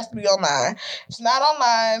 but it has to be online. If it's not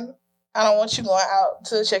online, I don't want you going out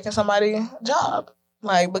to checking somebody's job.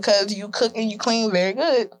 Like, because you cook and you clean very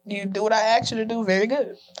good. You do what I asked you to do very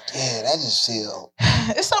good. Yeah, that just feel...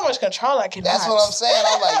 It's so much control I cannot. That's what I'm saying.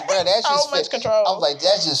 I'm like, bro, that's just... So much control. I'm like,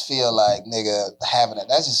 that just feel like, nigga,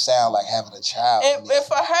 that just sound like having a child. And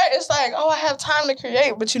for her, it's like, oh, I have time to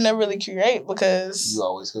create, but you never really create because... You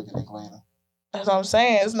always cooking and cleaning. That's what I'm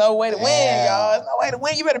saying. There's no way to win, y'all. There's no way to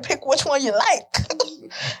win. You better pick which one you like.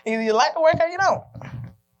 Either you like the work or you don't.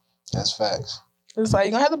 That's facts. It's like,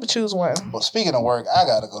 you're going to have to choose one. Well, speaking of work, I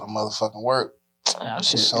got to go to motherfucking work. Oh,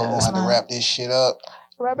 shit. So we're going to have to wrap this shit up.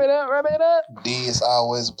 Wrap it up. D, it's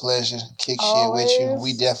always a pleasure. Kick shit with you.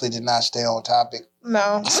 We definitely did not stay on topic.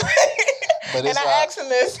 No. But and I asked him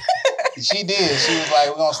this. She did. She was like,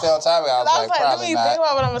 we're going to stay on topic. I was like, probably let me not. think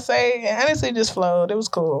about what I'm going to say. And honestly, it just flowed. It was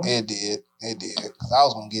cool. It did. Because I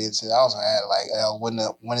was going to get into it. I was going to add, like,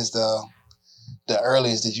 when is the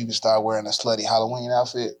earliest that you can start wearing a slutty Halloween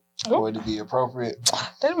outfit? For it to be appropriate.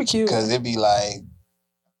 That'd be cute. Because it'd be like,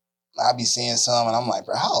 I be seeing some and I'm like,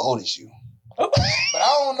 bro, how old is you? But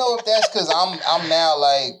I don't know if that's because I'm now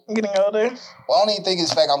like... Getting older? Well, I don't even think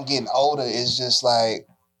it's the fact I'm getting older. It's just like,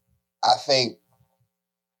 I think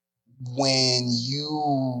when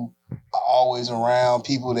you are always around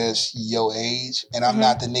people that's your age, and I'm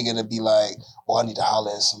not the nigga to be like, oh, I need to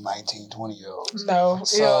holler at some 19, 20-year-olds. No.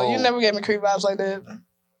 So, you never gave me creep vibes like that.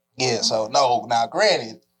 Yeah, so no. Now,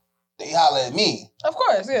 granted, they holler at me. Of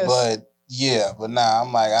course, yes. But nah,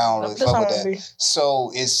 I'm like, I don't really fuck with that.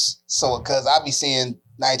 So because I be seeing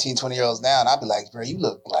 19, 20-year-olds now, and I be like, bro, you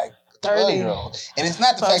look like a 12-year-old. And it's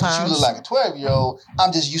not the fact that you look like a 12-year-old.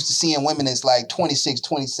 I'm just used to seeing women that's like 26,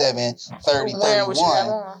 27, 30,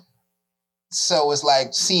 31. So it's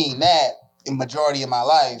like seeing that in majority of my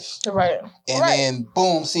life. Right. And then,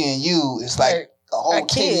 boom, seeing you, it's like a whole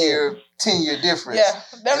 10-year difference. Yeah,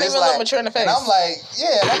 that don't even look mature in the face. And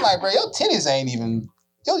I'm like, bro, your titties ain't even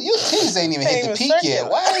hit the peak yet.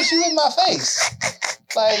 Why ain't you in my face?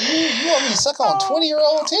 Like, you want me to suck on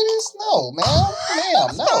 20-year-old titties? No,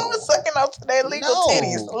 ma'am, no. I was sucking on today legal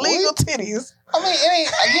titties. I mean, it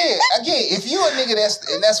ain't, again, if you a nigga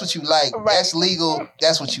that's what you like, that's legal,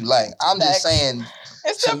 that's what you like. I'm just saying,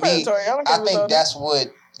 it's still predatory. I think that's what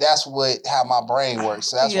how my brain works.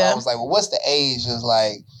 So that's why I was like, well, what's the age of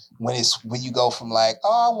like when you go from like,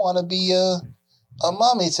 oh, I want to be a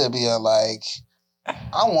mommy to be a like,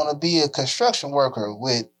 I want to be a construction worker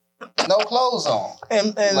with no clothes on.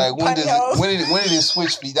 And like when did it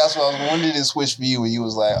switch for you? That's what when did it switch for you when you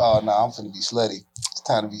was like, oh no, I'm finna be slutty. It's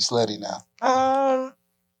time to be slutty now. I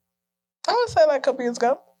would say like a couple years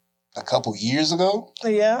ago. A couple years ago?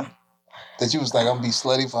 Yeah. That you was like, I'm gonna be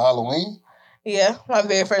slutty for Halloween? Yeah, my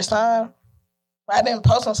very first time. I didn't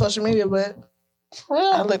post on social media, but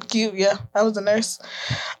I looked cute. Yeah, I was a nurse.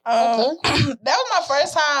 That was my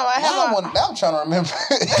first time. Now I'm trying to remember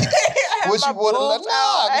what you would have looked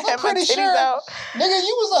out. I'm pretty sure, nigga,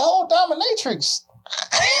 you was a whole dominatrix.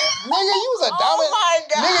 Nigga, you was a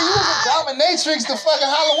dominatrix the fucking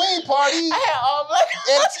Halloween party. I had all black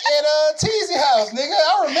at Teasy house, nigga.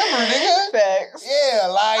 I remember, nigga. Facts. Yeah,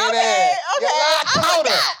 lying there. Okay. I caught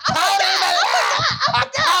her. I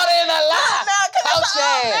caught her in a lie.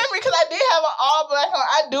 I remember because I did have an all black on.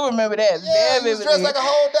 I do remember that. Yeah, you was dressed like a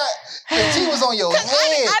whole dot. The T was on your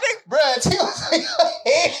head. Bruh, T was on your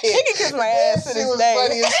head. He can kiss my ass to this day.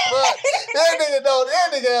 Funny as fuck. That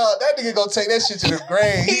nigga gonna take that shit to the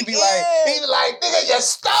grave. He be like, nigga, you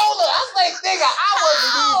stole her. I was like, nigga, I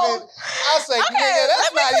wasn't even. I was like, nigga,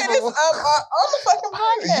 that's not even. On the fucking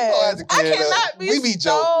podcast. You gonna have to clear it up. We be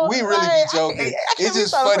joking. We really be joking. It's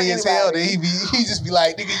just funny as hell that he just be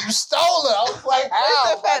like, nigga, you stole her. I was like,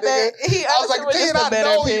 how, my nigga? I was like, did I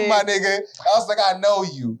know you, my nigga? I was like, I know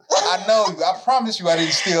you. I promise you I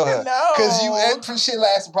didn't steal her. No. Because that shit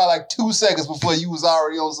lasted probably like 2 seconds before you was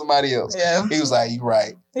already on somebody else. Yeah. He was like, you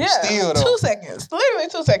right. Yeah. Still though. 2 seconds. Literally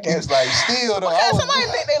 2 seconds. He was like, still though. Because somebody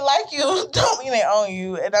think they like you don't mean they own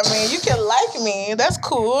you. And I mean, you can like me. That's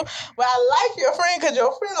cool. But I like your friend because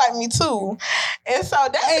your friend like me too. And so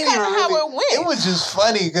that's kind of how it went. It was just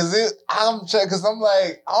funny because I'm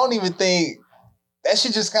like, I don't even think that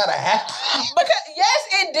shit just kind of happened. Because yes,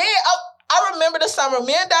 it did. I remember the summer.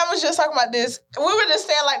 Me and Diamond was just talking about this. We were just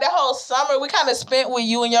saying like that whole summer we kind of spent with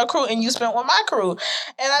you and your crew, and you spent with my crew.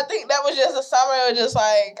 And I think that was just a summer. It was just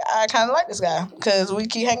like I kind of like this guy because we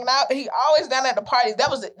keep hanging out. He always down at the parties. That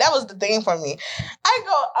was the thing for me. I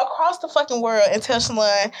go across the fucking world and tell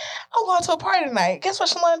Shalon, I'm going to a party tonight. Guess what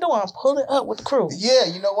Shalon doing? I'm pulling up with the crew. Yeah,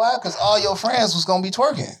 you know why? Because all your friends was gonna be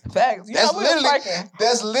twerking. Facts. That's literally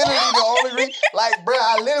the only reason. Like, bro,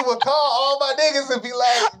 I literally would call all my niggas and be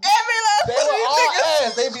like, they were all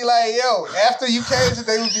ass. They be like, yo, after you came to,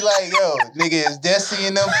 they would be like, yo, nigga, is Destiny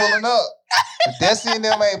and them pulling up? If Destiny and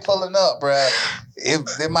them ain't pulling up, bruh,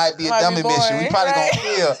 there might be a dummy mission. We probably gonna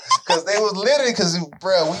feel. Because they was literally,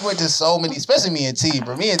 bruh, we went to so many, especially me and T,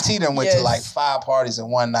 bro. Me and T done went to like 5 parties in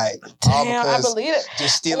one night. Damn, I believe it.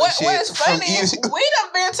 Just stealing shit. What is funny, we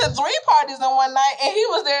done been to 3 parties in one night and he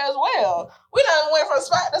was there as well. We done went from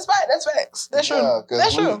spot to spot. That's facts. That's true.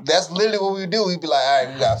 That's true. That's literally what we do. We be like, all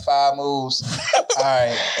right, we got 5 moves. All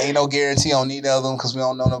right, ain't no guarantee on neither of them because we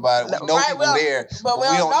don't know nobody. We know people there, but we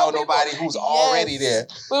don't know nobody who's already there.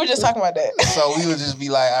 We were just talking about that. So we would just be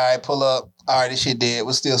like, all right, pull up. All right, this shit dead.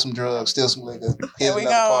 We'll steal some drugs, steal some liquor. Here's another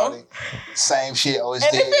party. Same shit. Oh, it's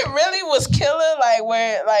dead. And if it really was killer, like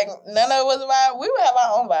where like none of us vibe, we would have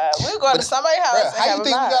our own vibe. We would go to somebody's house. Bruh, how you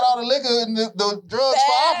think we got all the liquor and the drugs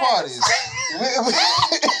for our parties?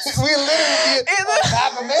 we literally get a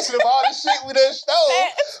combination of all the shit we done stole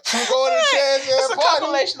from going to chance and party. It's a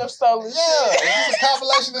compilation of stolen shit. Yeah, it's a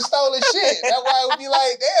compilation of stolen shit. That's why it would be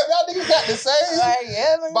like, damn, y'all niggas got the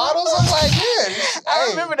same bottles. I'm like, yeah. I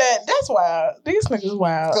remember that. That's wild. These niggas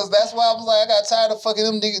wild. Because that's why I was like, I got tired of fucking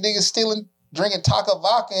them niggas stealing, drinking Taka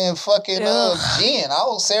vodka and fucking gin. I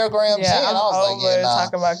was Sarah Graham gin. I was like, yeah, nah.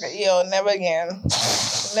 Taka vodka. Yo, never again.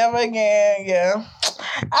 Never again, yeah.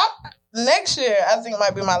 Next year, I think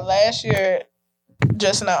might be my last year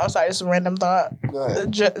dressing up. I'm sorry, it's a random thought. Go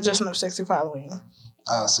ahead. Dressing up sexy for Halloween.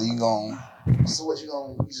 So you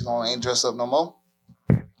just gonna ain't dress up no more?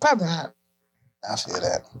 Probably not. I feel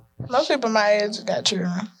that. Most people my age got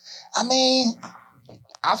children. I mean,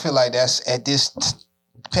 I feel like that's at this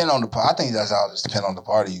depending on the party. I think that's all just depend on the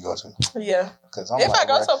party you go to. Yeah. Because if I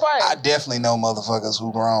go to a party, I definitely know motherfuckers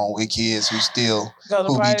who grown with kids who still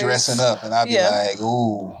be dressing up, and I be like,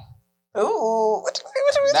 ooh. Ooh, what you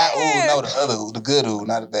not saying? Ooh, no, the other ooh, the good ooh,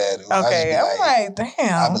 not the bad ooh. Okay, I'm like,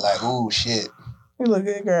 damn. I be like, ooh, shit. You look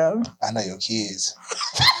good, girl. I know your kids.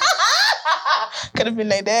 Could have been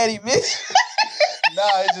their daddy, bitch. No,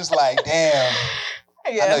 it's just like, damn.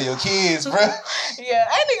 Yeah. I know your kids, bro. Yeah,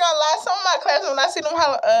 I ain't gonna lie. Some of my classes, when I see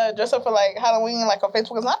them dress up for like Halloween, like on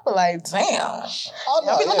Facebook, I be like, damn. Oh,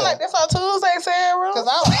 no, y'all be looking like this on Tuesday, Sarah. Because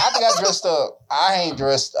I think I dressed up. I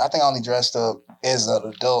only dressed up as an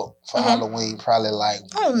adult for Halloween, probably like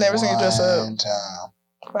I've never seen you dress up one time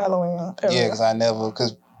for Halloween. Ever. Yeah, because I never,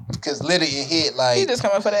 because literally it hit like. He just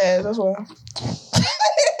coming for the ass, that's why.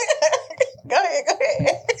 Go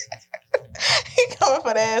ahead. He coming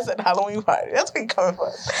for the ass at the Halloween party. That's what he coming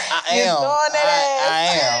for. I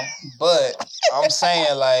am. But I'm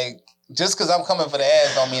saying, like, just because I'm coming for the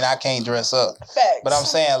ass don't mean I can't dress up. Facts. But I'm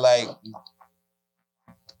saying, like,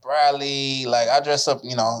 probably, like, I dress up,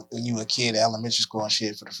 you know, when you were a kid in elementary school and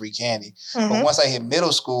shit for the free candy. But once I hit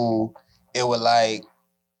middle school, it was like,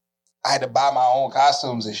 I had to buy my own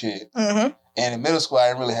costumes and shit. And in middle school, I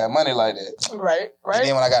didn't really have money like that. Right. And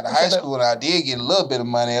then when I got to high school and I did get a little bit of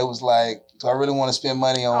money, it was like, do I really want to spend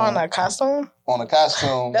money on a costume? On a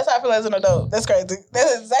costume. That's how I feel as an adult. That's crazy.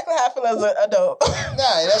 That's exactly how I feel as an adult.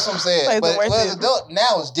 Nah, that's what I'm saying. Like but as an adult,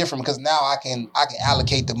 now it's different because now I can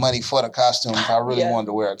allocate the money for the costume if I really wanted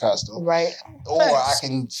to wear a costume. Right. Or I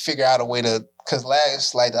can figure out a way to, because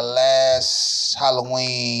the last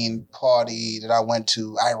Halloween party that I went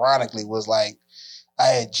to, ironically, was like, I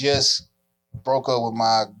had just broke up with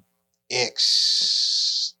my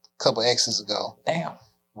ex a couple exes ago. Damn.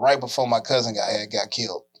 Right before my cousin got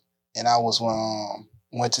killed. And I was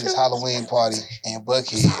went to this Halloween party in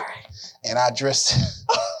Buckhead. And I dressed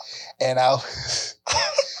and I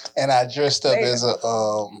dressed up as a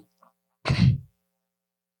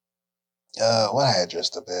what I had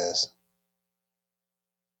dressed up as.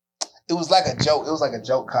 It was like a joke. It was like a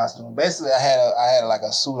joke costume. Basically I had like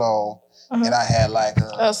a suit on and I had like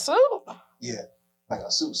a suit? Yeah, like a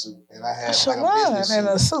suit, and I had like a business suit. And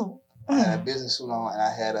a suit. I had a business suit on, and I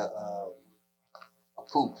had a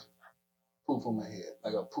poop on my head,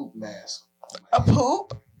 like a poop mask. A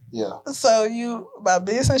poop? Yeah. So you about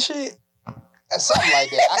business shit? Something like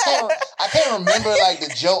that. I can't remember like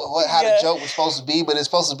the joke, how the joke was supposed to be, but it's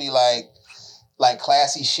supposed to be like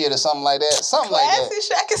classy shit or something like that. Something like that. Classy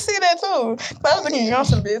shit. I can see that too. I was thinking you on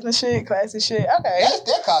some business shit, classy shit. Okay.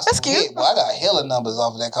 That costume. That's cute. Hit, boy. I got hella numbers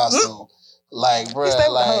off of that costume. Like, bruh,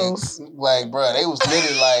 they was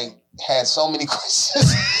literally like had so many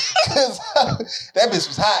questions. Cause that bitch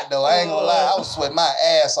was hot though. I ain't gonna lie. I was sweating my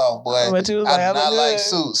ass off, boy. But you was I do not like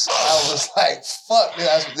suits. I was like, fuck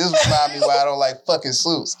this. This remind me why I don't like fucking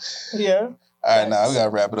suits. Yeah. All right, now we gotta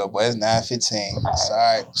wrap it up, boy. It's 9:15. All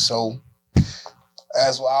right. So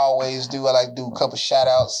as I always do, I like to do a couple shout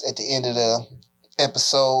outs at the end of the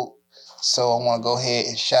episode. So I want to go ahead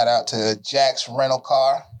and shout out to Jack's Rental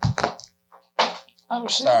Car. Oh,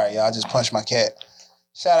 shit. Sorry, y'all. I just punched my cat.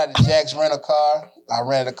 Shout out to Jack's Rent a Car. I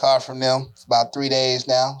rented a car from them for about 3 days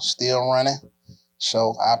now, still running.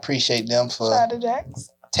 So I appreciate them for Shout out to Jack's.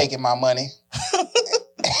 Taking my money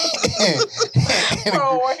and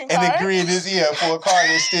agreeing this year for a car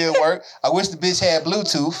that still work. I wish the bitch had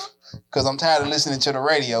Bluetooth because I'm tired of listening to the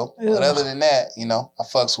radio. Ew. But other than that, you know, I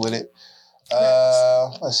fucks with it.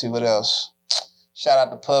 Let's see what else. Shout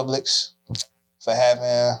out to Publix for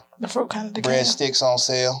having the fruit kind of breadsticks on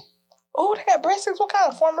sale. Oh, they got breadsticks. What kind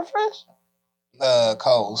of form of fresh?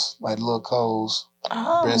 Coles, like little Coles.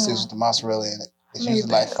 Breadsticks with the mozzarella in it. It's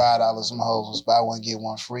usually like $5. Some hoes was buy one get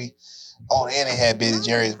one free. Oh, and they had Ben and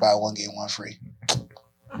Jerry's buy one get one free.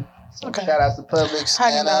 Okay. Shout out to Publix.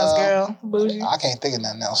 $100, girl. Bougie. I can't think of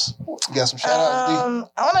nothing else. You got some shout outs,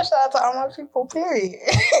 I want to shout out to all my people, period.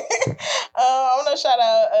 I want to shout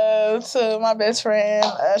out to my best friend.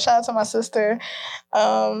 Shout out to my sister.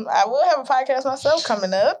 I will have a podcast myself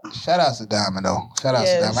coming up. Shout out to Diamond, though. Shout out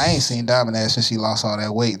to Diamond. I ain't seen Diamond ass since she lost all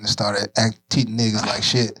that weight and started treating niggas like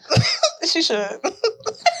shit. She should.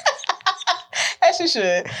 As she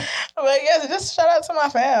should. But yes, just shout out to my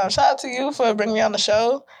fam. Shout out to you for bringing me on the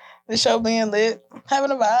show. The show being lit.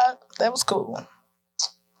 Having a vibe. That was cool.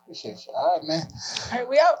 Appreciate you. All right, man. All right,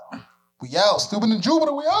 we out. We out. Stupid and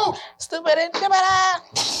Jupiter, we out. Stupid and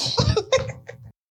Jupiter.